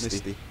drop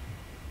Misty.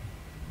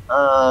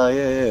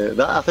 Yeah.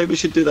 I think we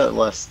should do that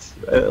last.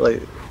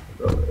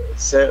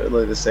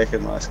 Certainly the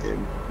second last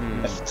game.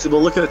 So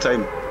we'll look at the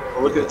time.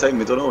 We'll look at the time.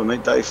 We don't know. We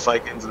might die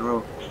 5 games in a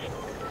row.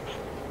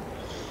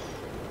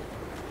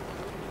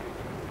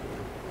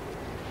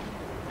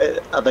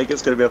 I think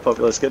it's going to be a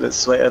popular skin. It's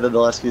sweeter than the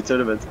last few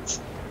tournaments.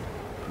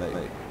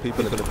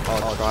 People are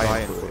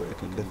trying for it. I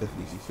can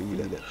definitely feel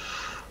it.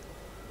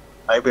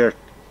 We're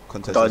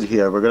done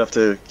here. We're going to have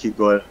to keep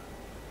going.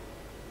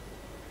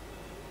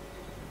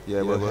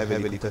 Yeah, we're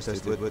heavily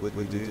contested. What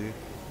we do?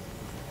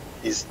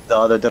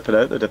 They're dipping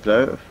out. They're dipping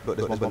out. But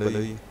there's one below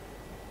you.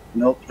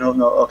 Nope.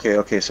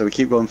 Okay. So we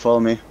keep going.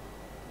 Follow me.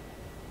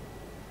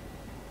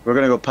 We're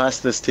going to go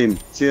past this team.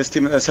 See this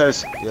team at this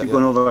house? Keep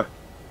going over.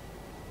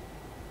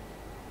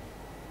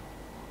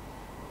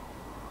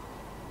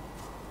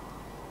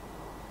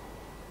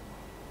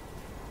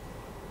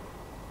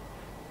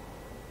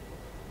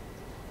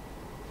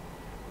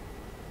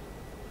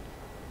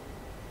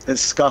 It's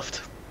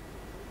scuffed,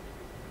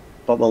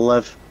 but we'll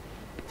live.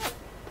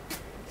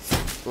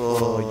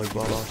 Oh, you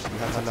boss. You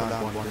have to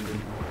land one.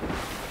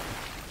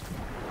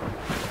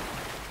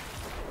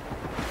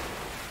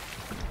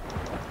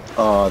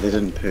 Oh, they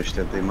didn't push,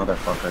 did they,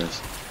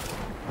 motherfuckers?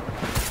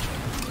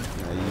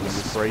 Yeah, you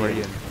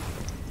spraying.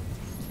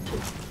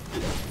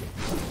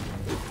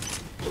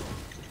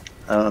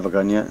 I don't have a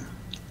gun yet.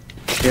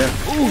 Here.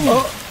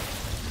 Oh!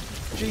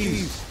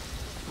 Jeez.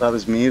 That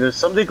was me. There's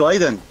somebody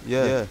gliding.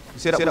 Yeah. You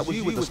said that was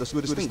you with the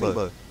stink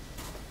bow.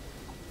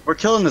 We're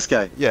killing this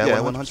guy. Yeah,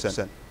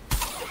 100%.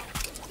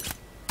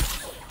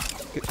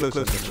 Get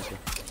closer.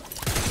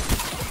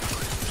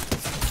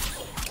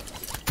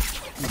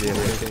 Yeah,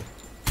 okay.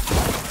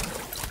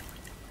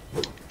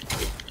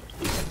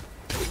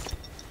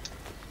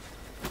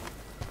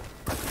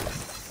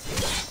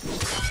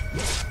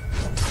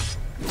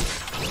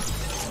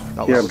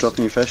 Here, I'm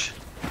dropping you fish.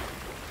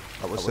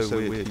 That was so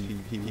weird.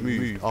 He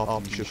moved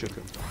after you shook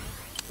him.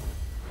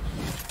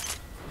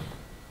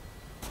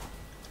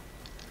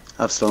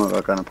 I've still not got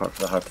a gun apart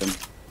for the harpoon.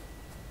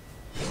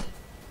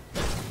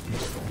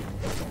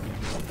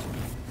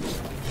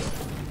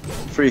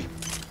 Free.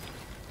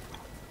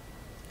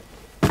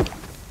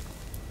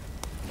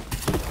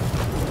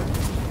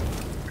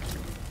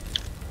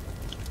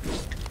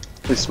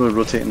 At least we're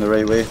rotating the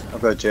right way.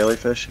 I've got a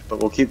jellyfish, but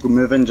we'll keep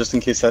moving just in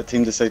case that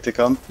team decide to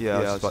come. Yeah,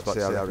 I was about to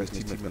say, our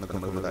team's gonna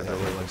come over that hill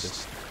like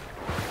this.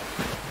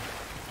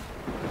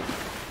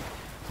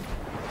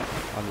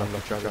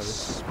 Unlucky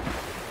Travis.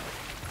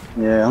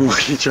 Yeah,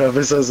 unlucky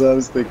Travis, that's what I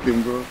was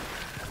thinking, bro.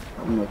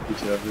 Unlucky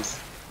Travis.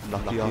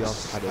 Lucky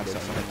us, had an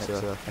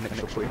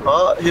extra point.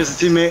 Oh, here's a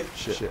teammate.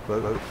 Shit,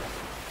 boat.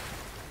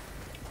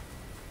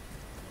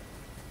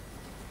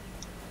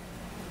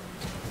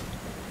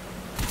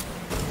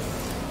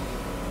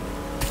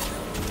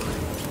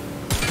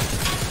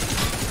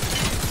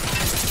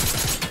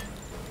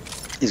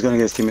 He's gonna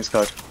get his teammate's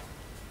card.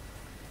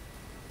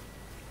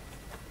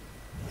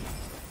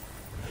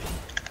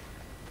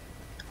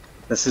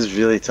 This is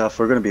really tough.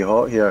 We're gonna be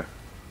hot here.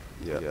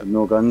 Yeah.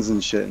 No guns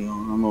and shit, no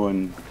ammo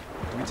and...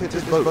 We take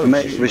this boat.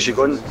 We should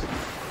go and...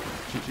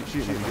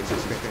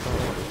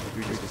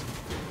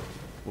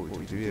 What would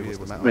we do here? What's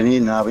the matter? We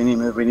need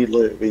move, we need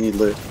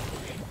loot.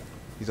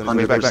 He's on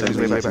his way back,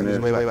 he's on his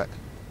way back.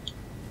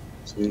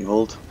 So we need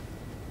hold.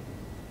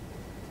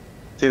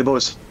 Take the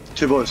boats.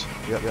 2 boats.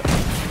 Yep.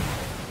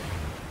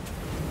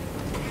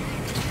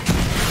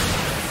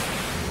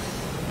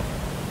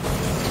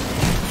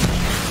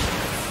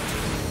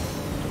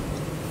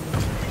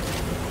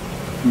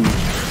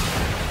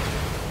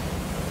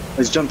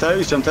 He's jumped out.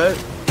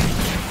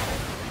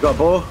 Got a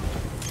bow.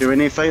 Do we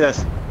need to fight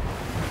this?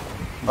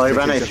 Oh, he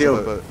ran out of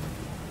fuel.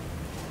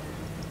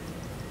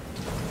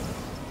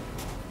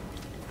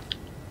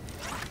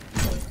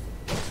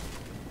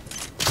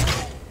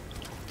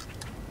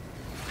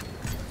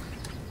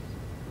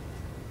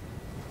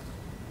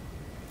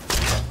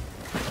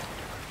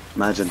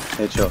 Imagine,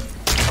 headshot.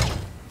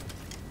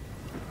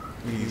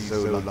 He's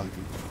so lucky.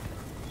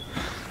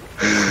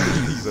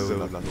 He's so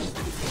lucky.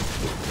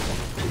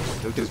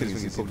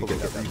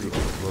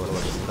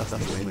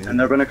 And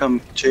they're gonna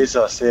come chase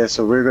us, yeah,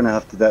 so we're gonna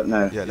have to dip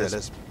now. Yeah,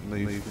 let's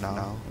move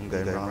now. I'm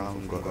going around.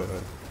 I'm going to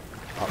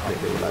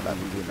update it like that.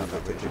 I'm doing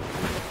that picture.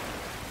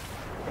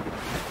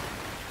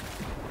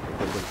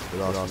 The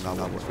last one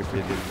now was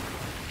freaking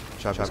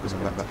Travis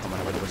coming back. I'm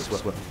having a bit of a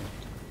sweat.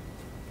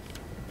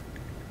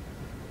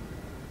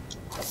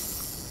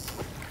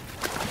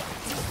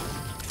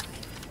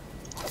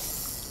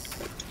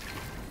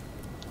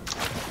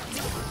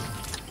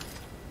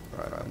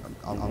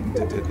 I'm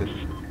taking.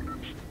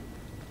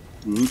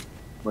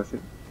 With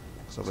it.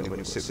 So when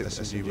you 6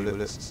 SMG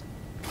bullets,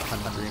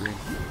 and green.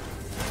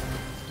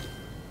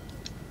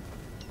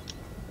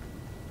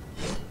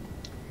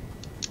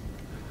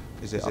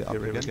 Is it up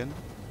here again?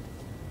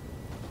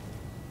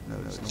 No,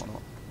 it's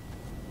not.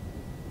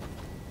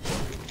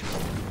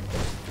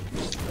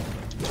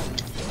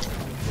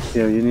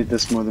 Yeah, you need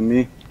this more than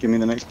me. Give me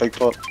the next big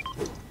pot.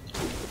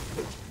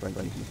 Thank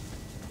you.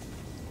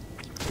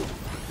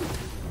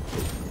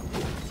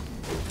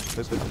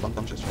 There's been a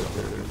bunch of shit up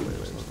there anyway.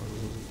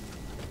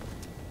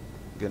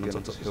 Again, it's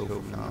on top hill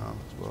from now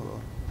as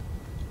well.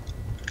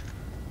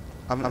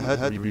 I haven't heard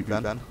the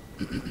reboot ban.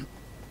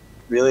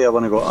 Really, I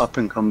want to go up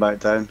and come back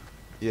down.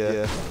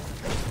 Yeah.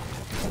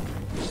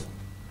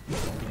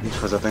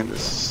 Because I think the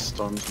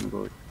storm's going to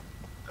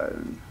go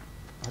down.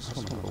 I just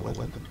want to have a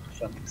weapon.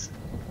 Thanks.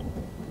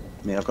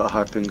 Mate, I've got a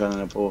harpoon gun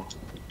and a bow.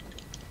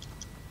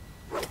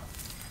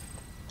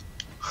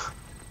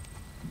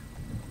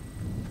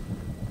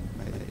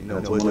 You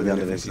know, boys will be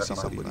under this. See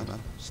somebody, man.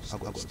 I've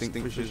got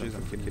stinkfishes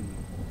and freaking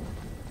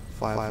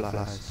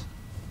fireflies.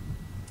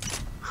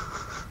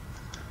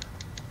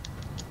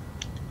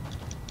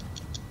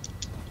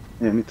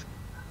 Yeah, me too.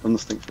 I'm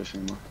not stinkfish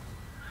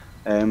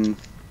anymore.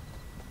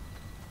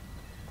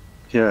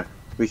 Here,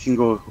 we can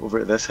go over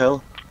to this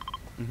hill.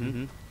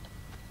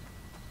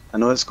 I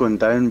know it's going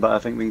down, but I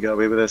think we can get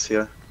away with this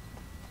here.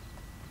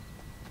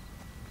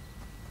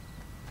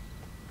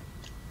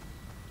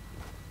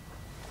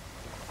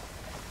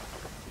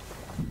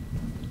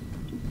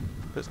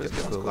 Let's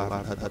go. I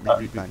haven't had that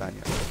reboot ban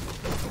yet.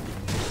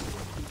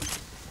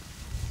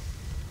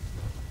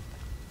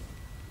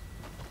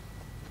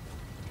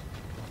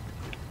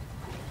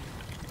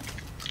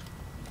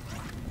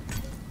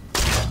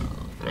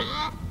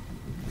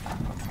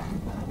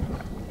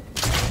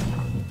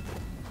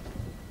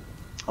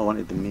 I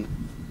wanted the meat,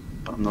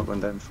 but I'm not going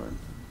down for it.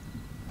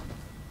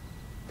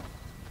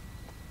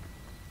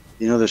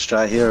 You know the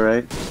strat here,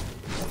 right?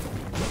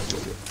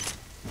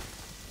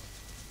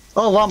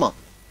 Oh, llama!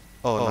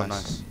 Oh,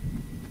 nice.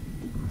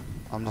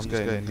 I'm just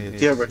going here.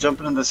 Here, we're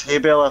jumping in this hay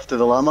bale after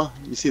the llama.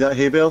 You see that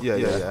hay bale?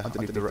 Yeah.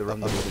 Underneath the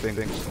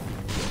thing.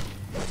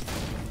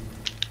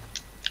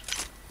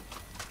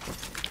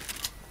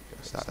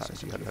 Guess that's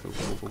actually had a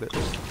full clip.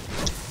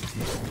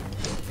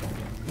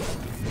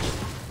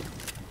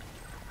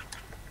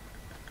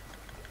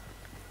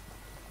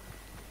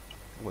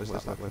 What is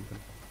that weapon?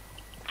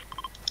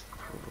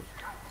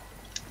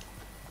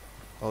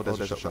 Oh, there's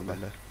a shotgun there.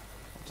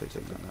 I'll take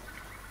that.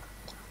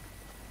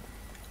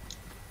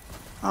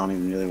 I don't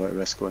even really want to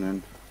risk going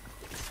in.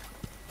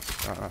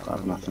 Alright, I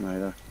have nothing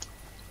either.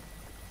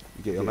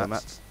 You get your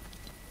mats?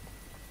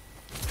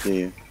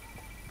 Yeah.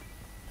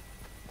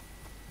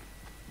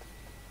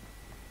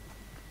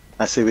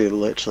 I say we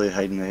literally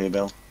hide in the hay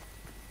bale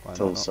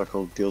until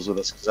Circle deals with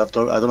us, because I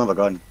don't have a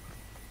gun.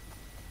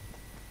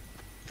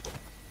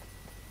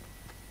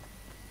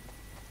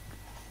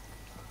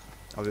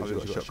 I've got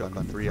a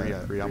shotgun, 3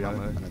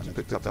 ammo, and I just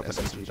picked up that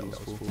SMG that was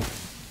full.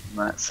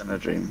 That's in a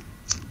dream.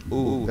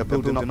 Ooh, they're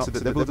building up to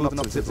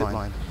the zip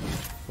line.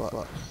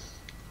 But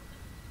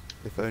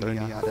if only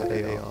I had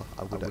an AR,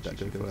 I would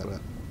actually go for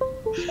that.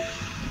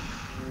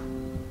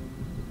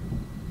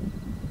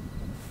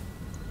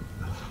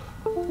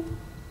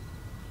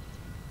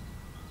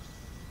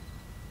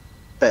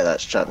 Bet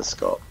that's Travis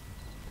Scott.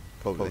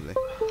 Probably.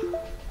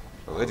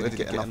 But we didn't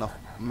get enough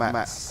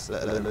mats,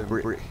 let alone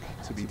brick,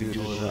 to be doing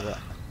all of that.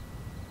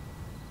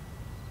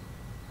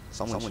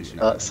 Someone shooting.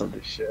 That's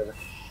something shit.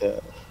 Yeah.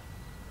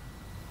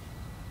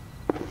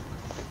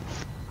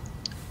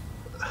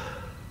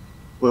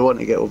 We want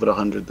to get over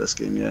 100 this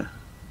game, yeah.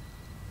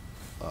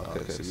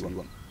 Okay, so you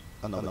want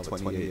another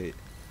 28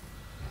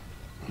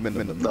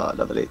 minimum? No,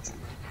 another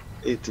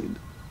 18.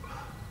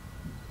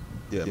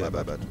 Yeah, my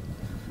bad.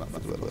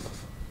 Maths well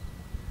off.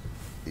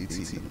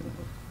 18.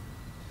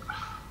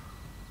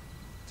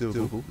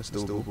 Doable. It's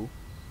doable.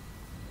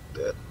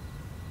 Yeah.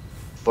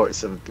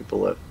 47 people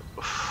left.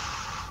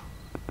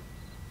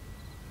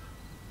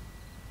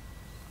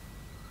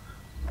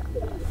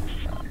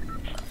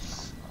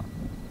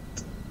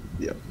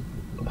 Yep.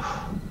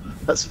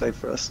 That's fine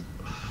for us.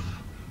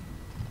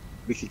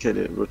 We can kind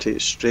of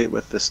rotate straight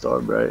with the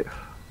storm, right?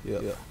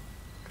 Yeah.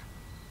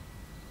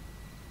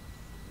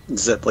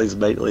 Zipline's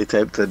mightily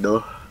tempting,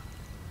 no?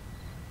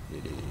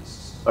 It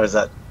is. Or is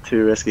that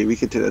too risky? We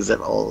could do the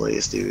zip all the way,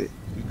 Stevie.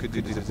 We could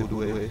do the full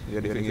way. The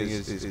only thing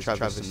is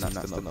Travis and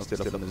that's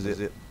still up on the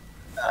zip.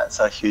 That's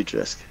a huge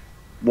risk.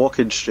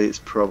 Walking straight's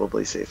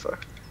probably safer.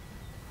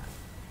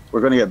 We're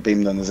gonna get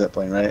beamed on the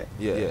zipline, right?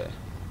 Yeah.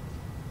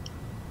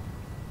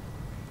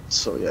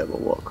 So yeah, we'll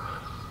walk.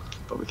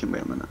 But we can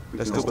wait a minute.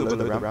 They're still below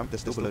the ramp. They're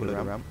still below the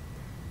ramp.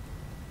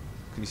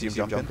 Can you see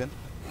him jumping?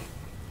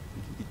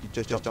 You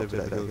just jumped over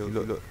that hill. You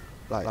look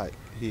like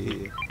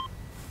here.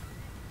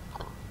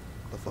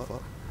 The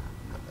fuck?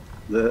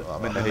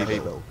 I'm in the hay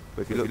bale.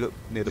 But if you look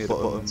near the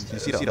bottom, you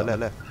see that on the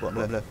left.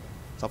 Bottom left.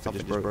 Something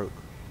just broke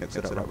next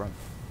to that ramp.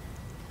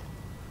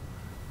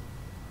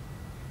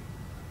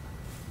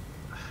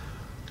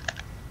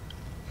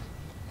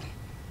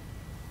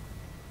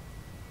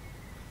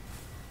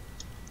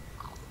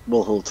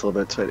 We'll hold till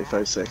about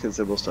 25 seconds,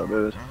 then we'll start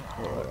moving.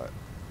 Alright.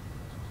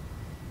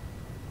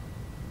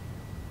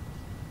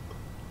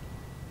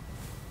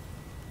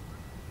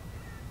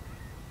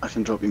 I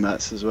can drop you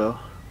mats as well.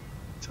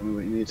 Tell me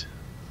what you need.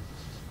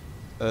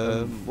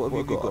 What have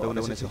you got? I don't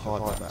want to say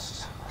hard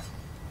mats.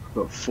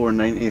 Got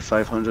 490,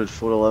 500,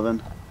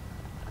 411.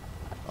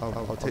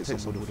 I'll take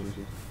some wood with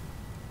you.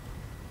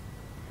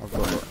 I've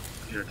Got got it.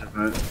 Here, take it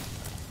out.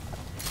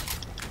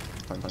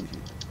 Thank you.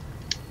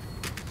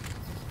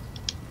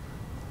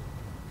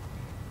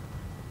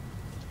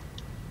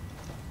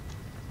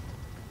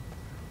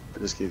 I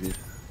just gave you.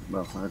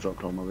 Well, I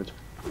dropped all my wood.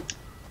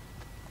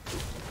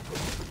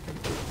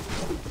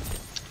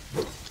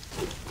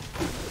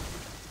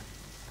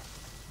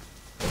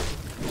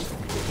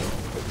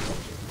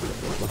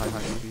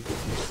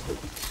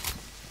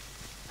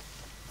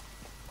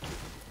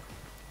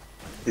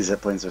 These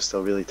ziplines are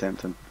still really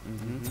tempting.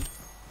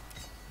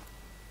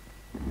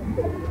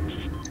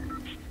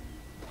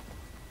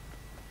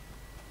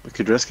 We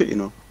could risk it, you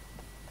know.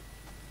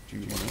 Do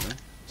you want to know?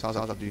 Sounds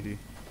like do.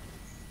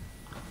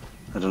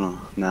 I don't know.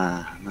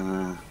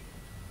 Nah.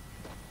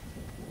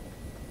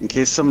 In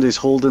case somebody's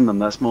holding them,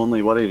 that's my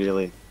only worry,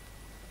 really.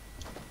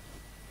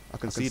 I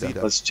can see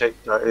that. Let's check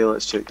dirty,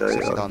 let's check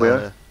dirty.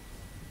 Where?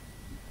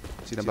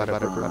 See them by the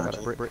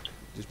brick.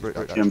 Just brick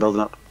like that. Okay, I'm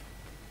building up.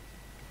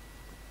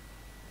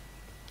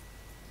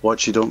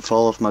 Watch you don't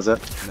fall off my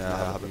zip. Nah,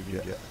 I haven't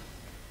yet.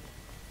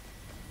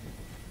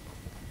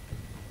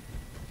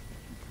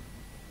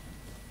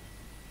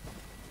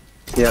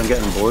 Yeah, I'm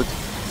getting bored.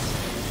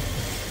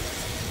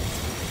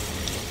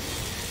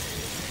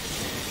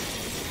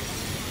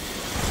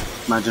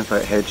 Imagine if I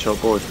had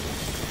headshot board.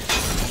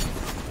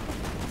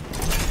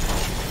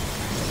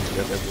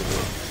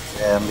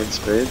 Yeah, I'm getting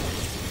sprayed.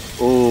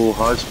 Oh,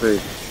 hard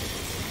sprayed.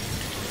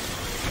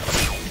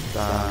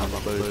 Damn, I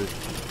blew.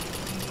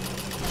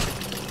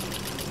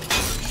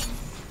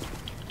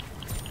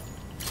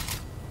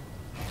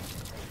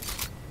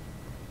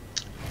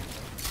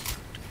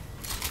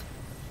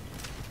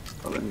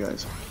 Well then,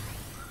 guys.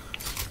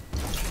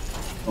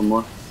 One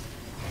more.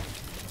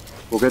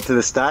 We'll get to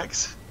the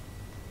stacks.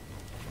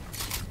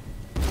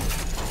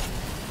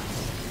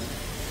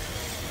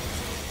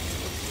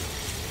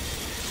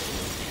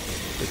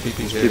 There's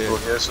People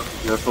here, so be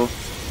careful.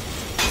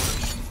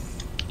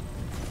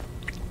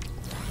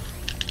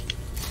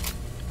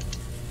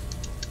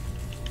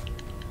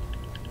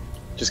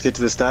 Just get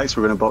to the stacks,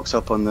 we're going to box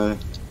up on the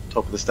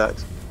top of the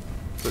stacks.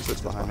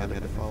 Footsteps behind me,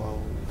 oh.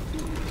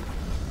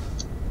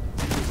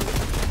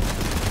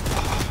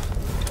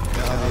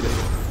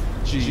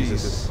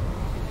 Jesus.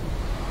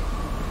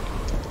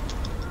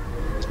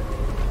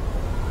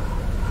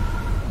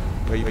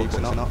 Where are you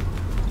boxing up?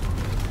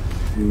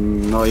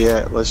 Not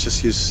yet, let's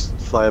just use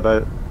fly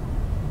about.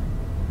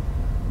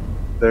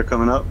 They're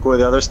coming up, go to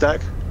the other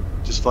stack,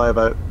 just fly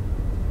about.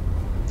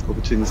 Go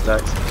between the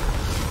stacks.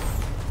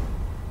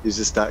 Use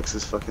the stacks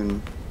as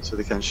fucking, so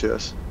they can't shoot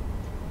us.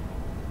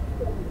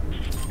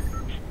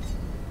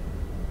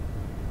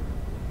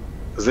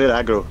 Cause they're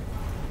aggro.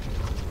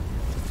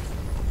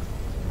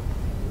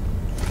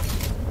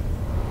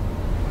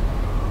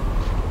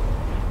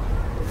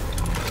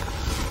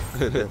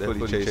 They're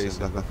fully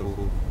chasing like a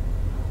fool.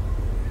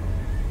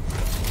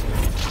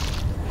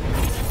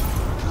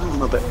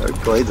 I'm a bit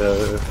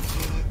glider.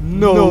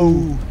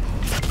 No!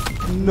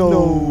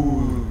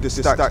 The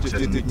stack just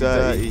did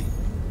dirty.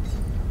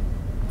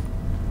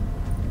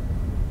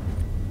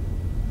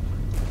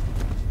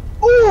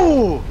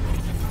 Oh!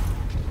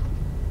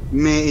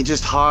 Mate, he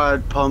just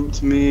hard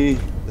pumped me.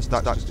 The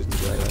stack just did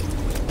dirty.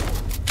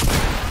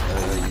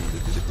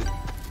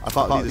 I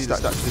can't believe the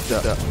stack just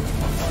did that.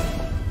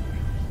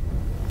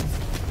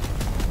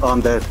 Oh,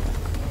 I'm dead.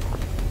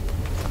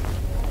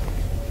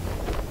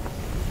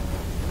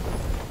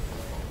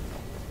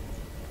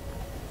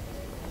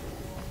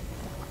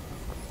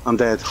 I'm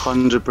dead,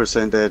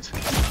 100% dead.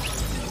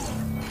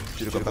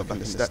 Should have got back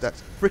the stack.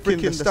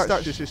 Freaking the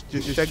stack just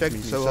shagged me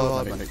so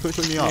hard, man. It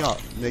pushed me up.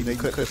 And they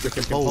cut the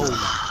freaking pole, man.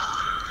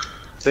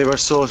 They were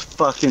so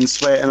fucking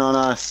sweating on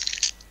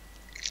us.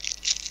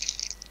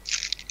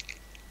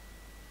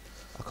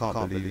 I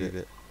can't believe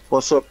it.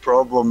 What's the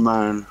problem,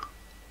 man?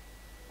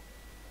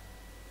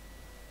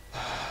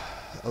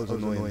 That was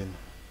annoying.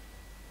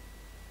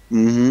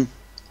 Mm-hmm.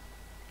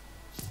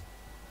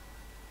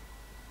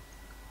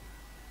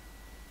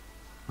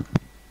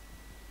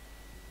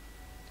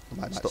 I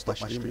might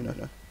stop my stream, you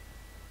know.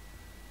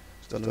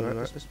 It's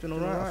been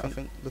alright. I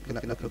think looking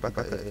back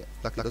at it,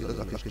 like it doesn't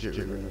look like a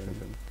jittery or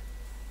anything.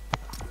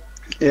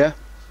 Yeah.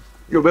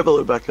 You'll be able to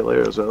look back at it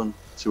later as well and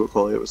see what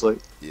quality it was like.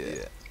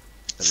 Yeah.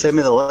 Send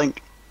me the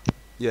link.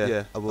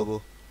 Yeah, I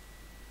will.